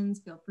questions,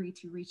 feel free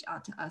to reach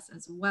out to us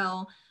as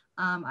well.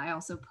 I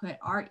also put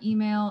our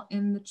email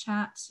in the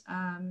chat.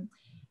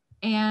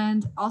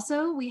 And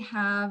also we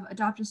have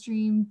Adopt a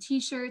Stream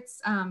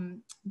t-shirts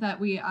that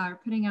we are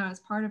putting out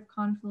as part of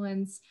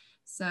Confluence.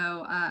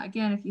 So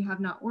again, if you have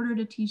not ordered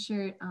a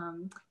t-shirt,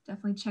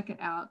 definitely check it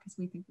out because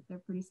we think that they're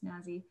pretty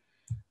snazzy.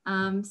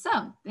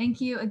 So thank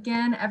you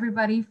again,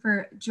 everybody,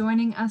 for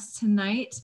joining us tonight.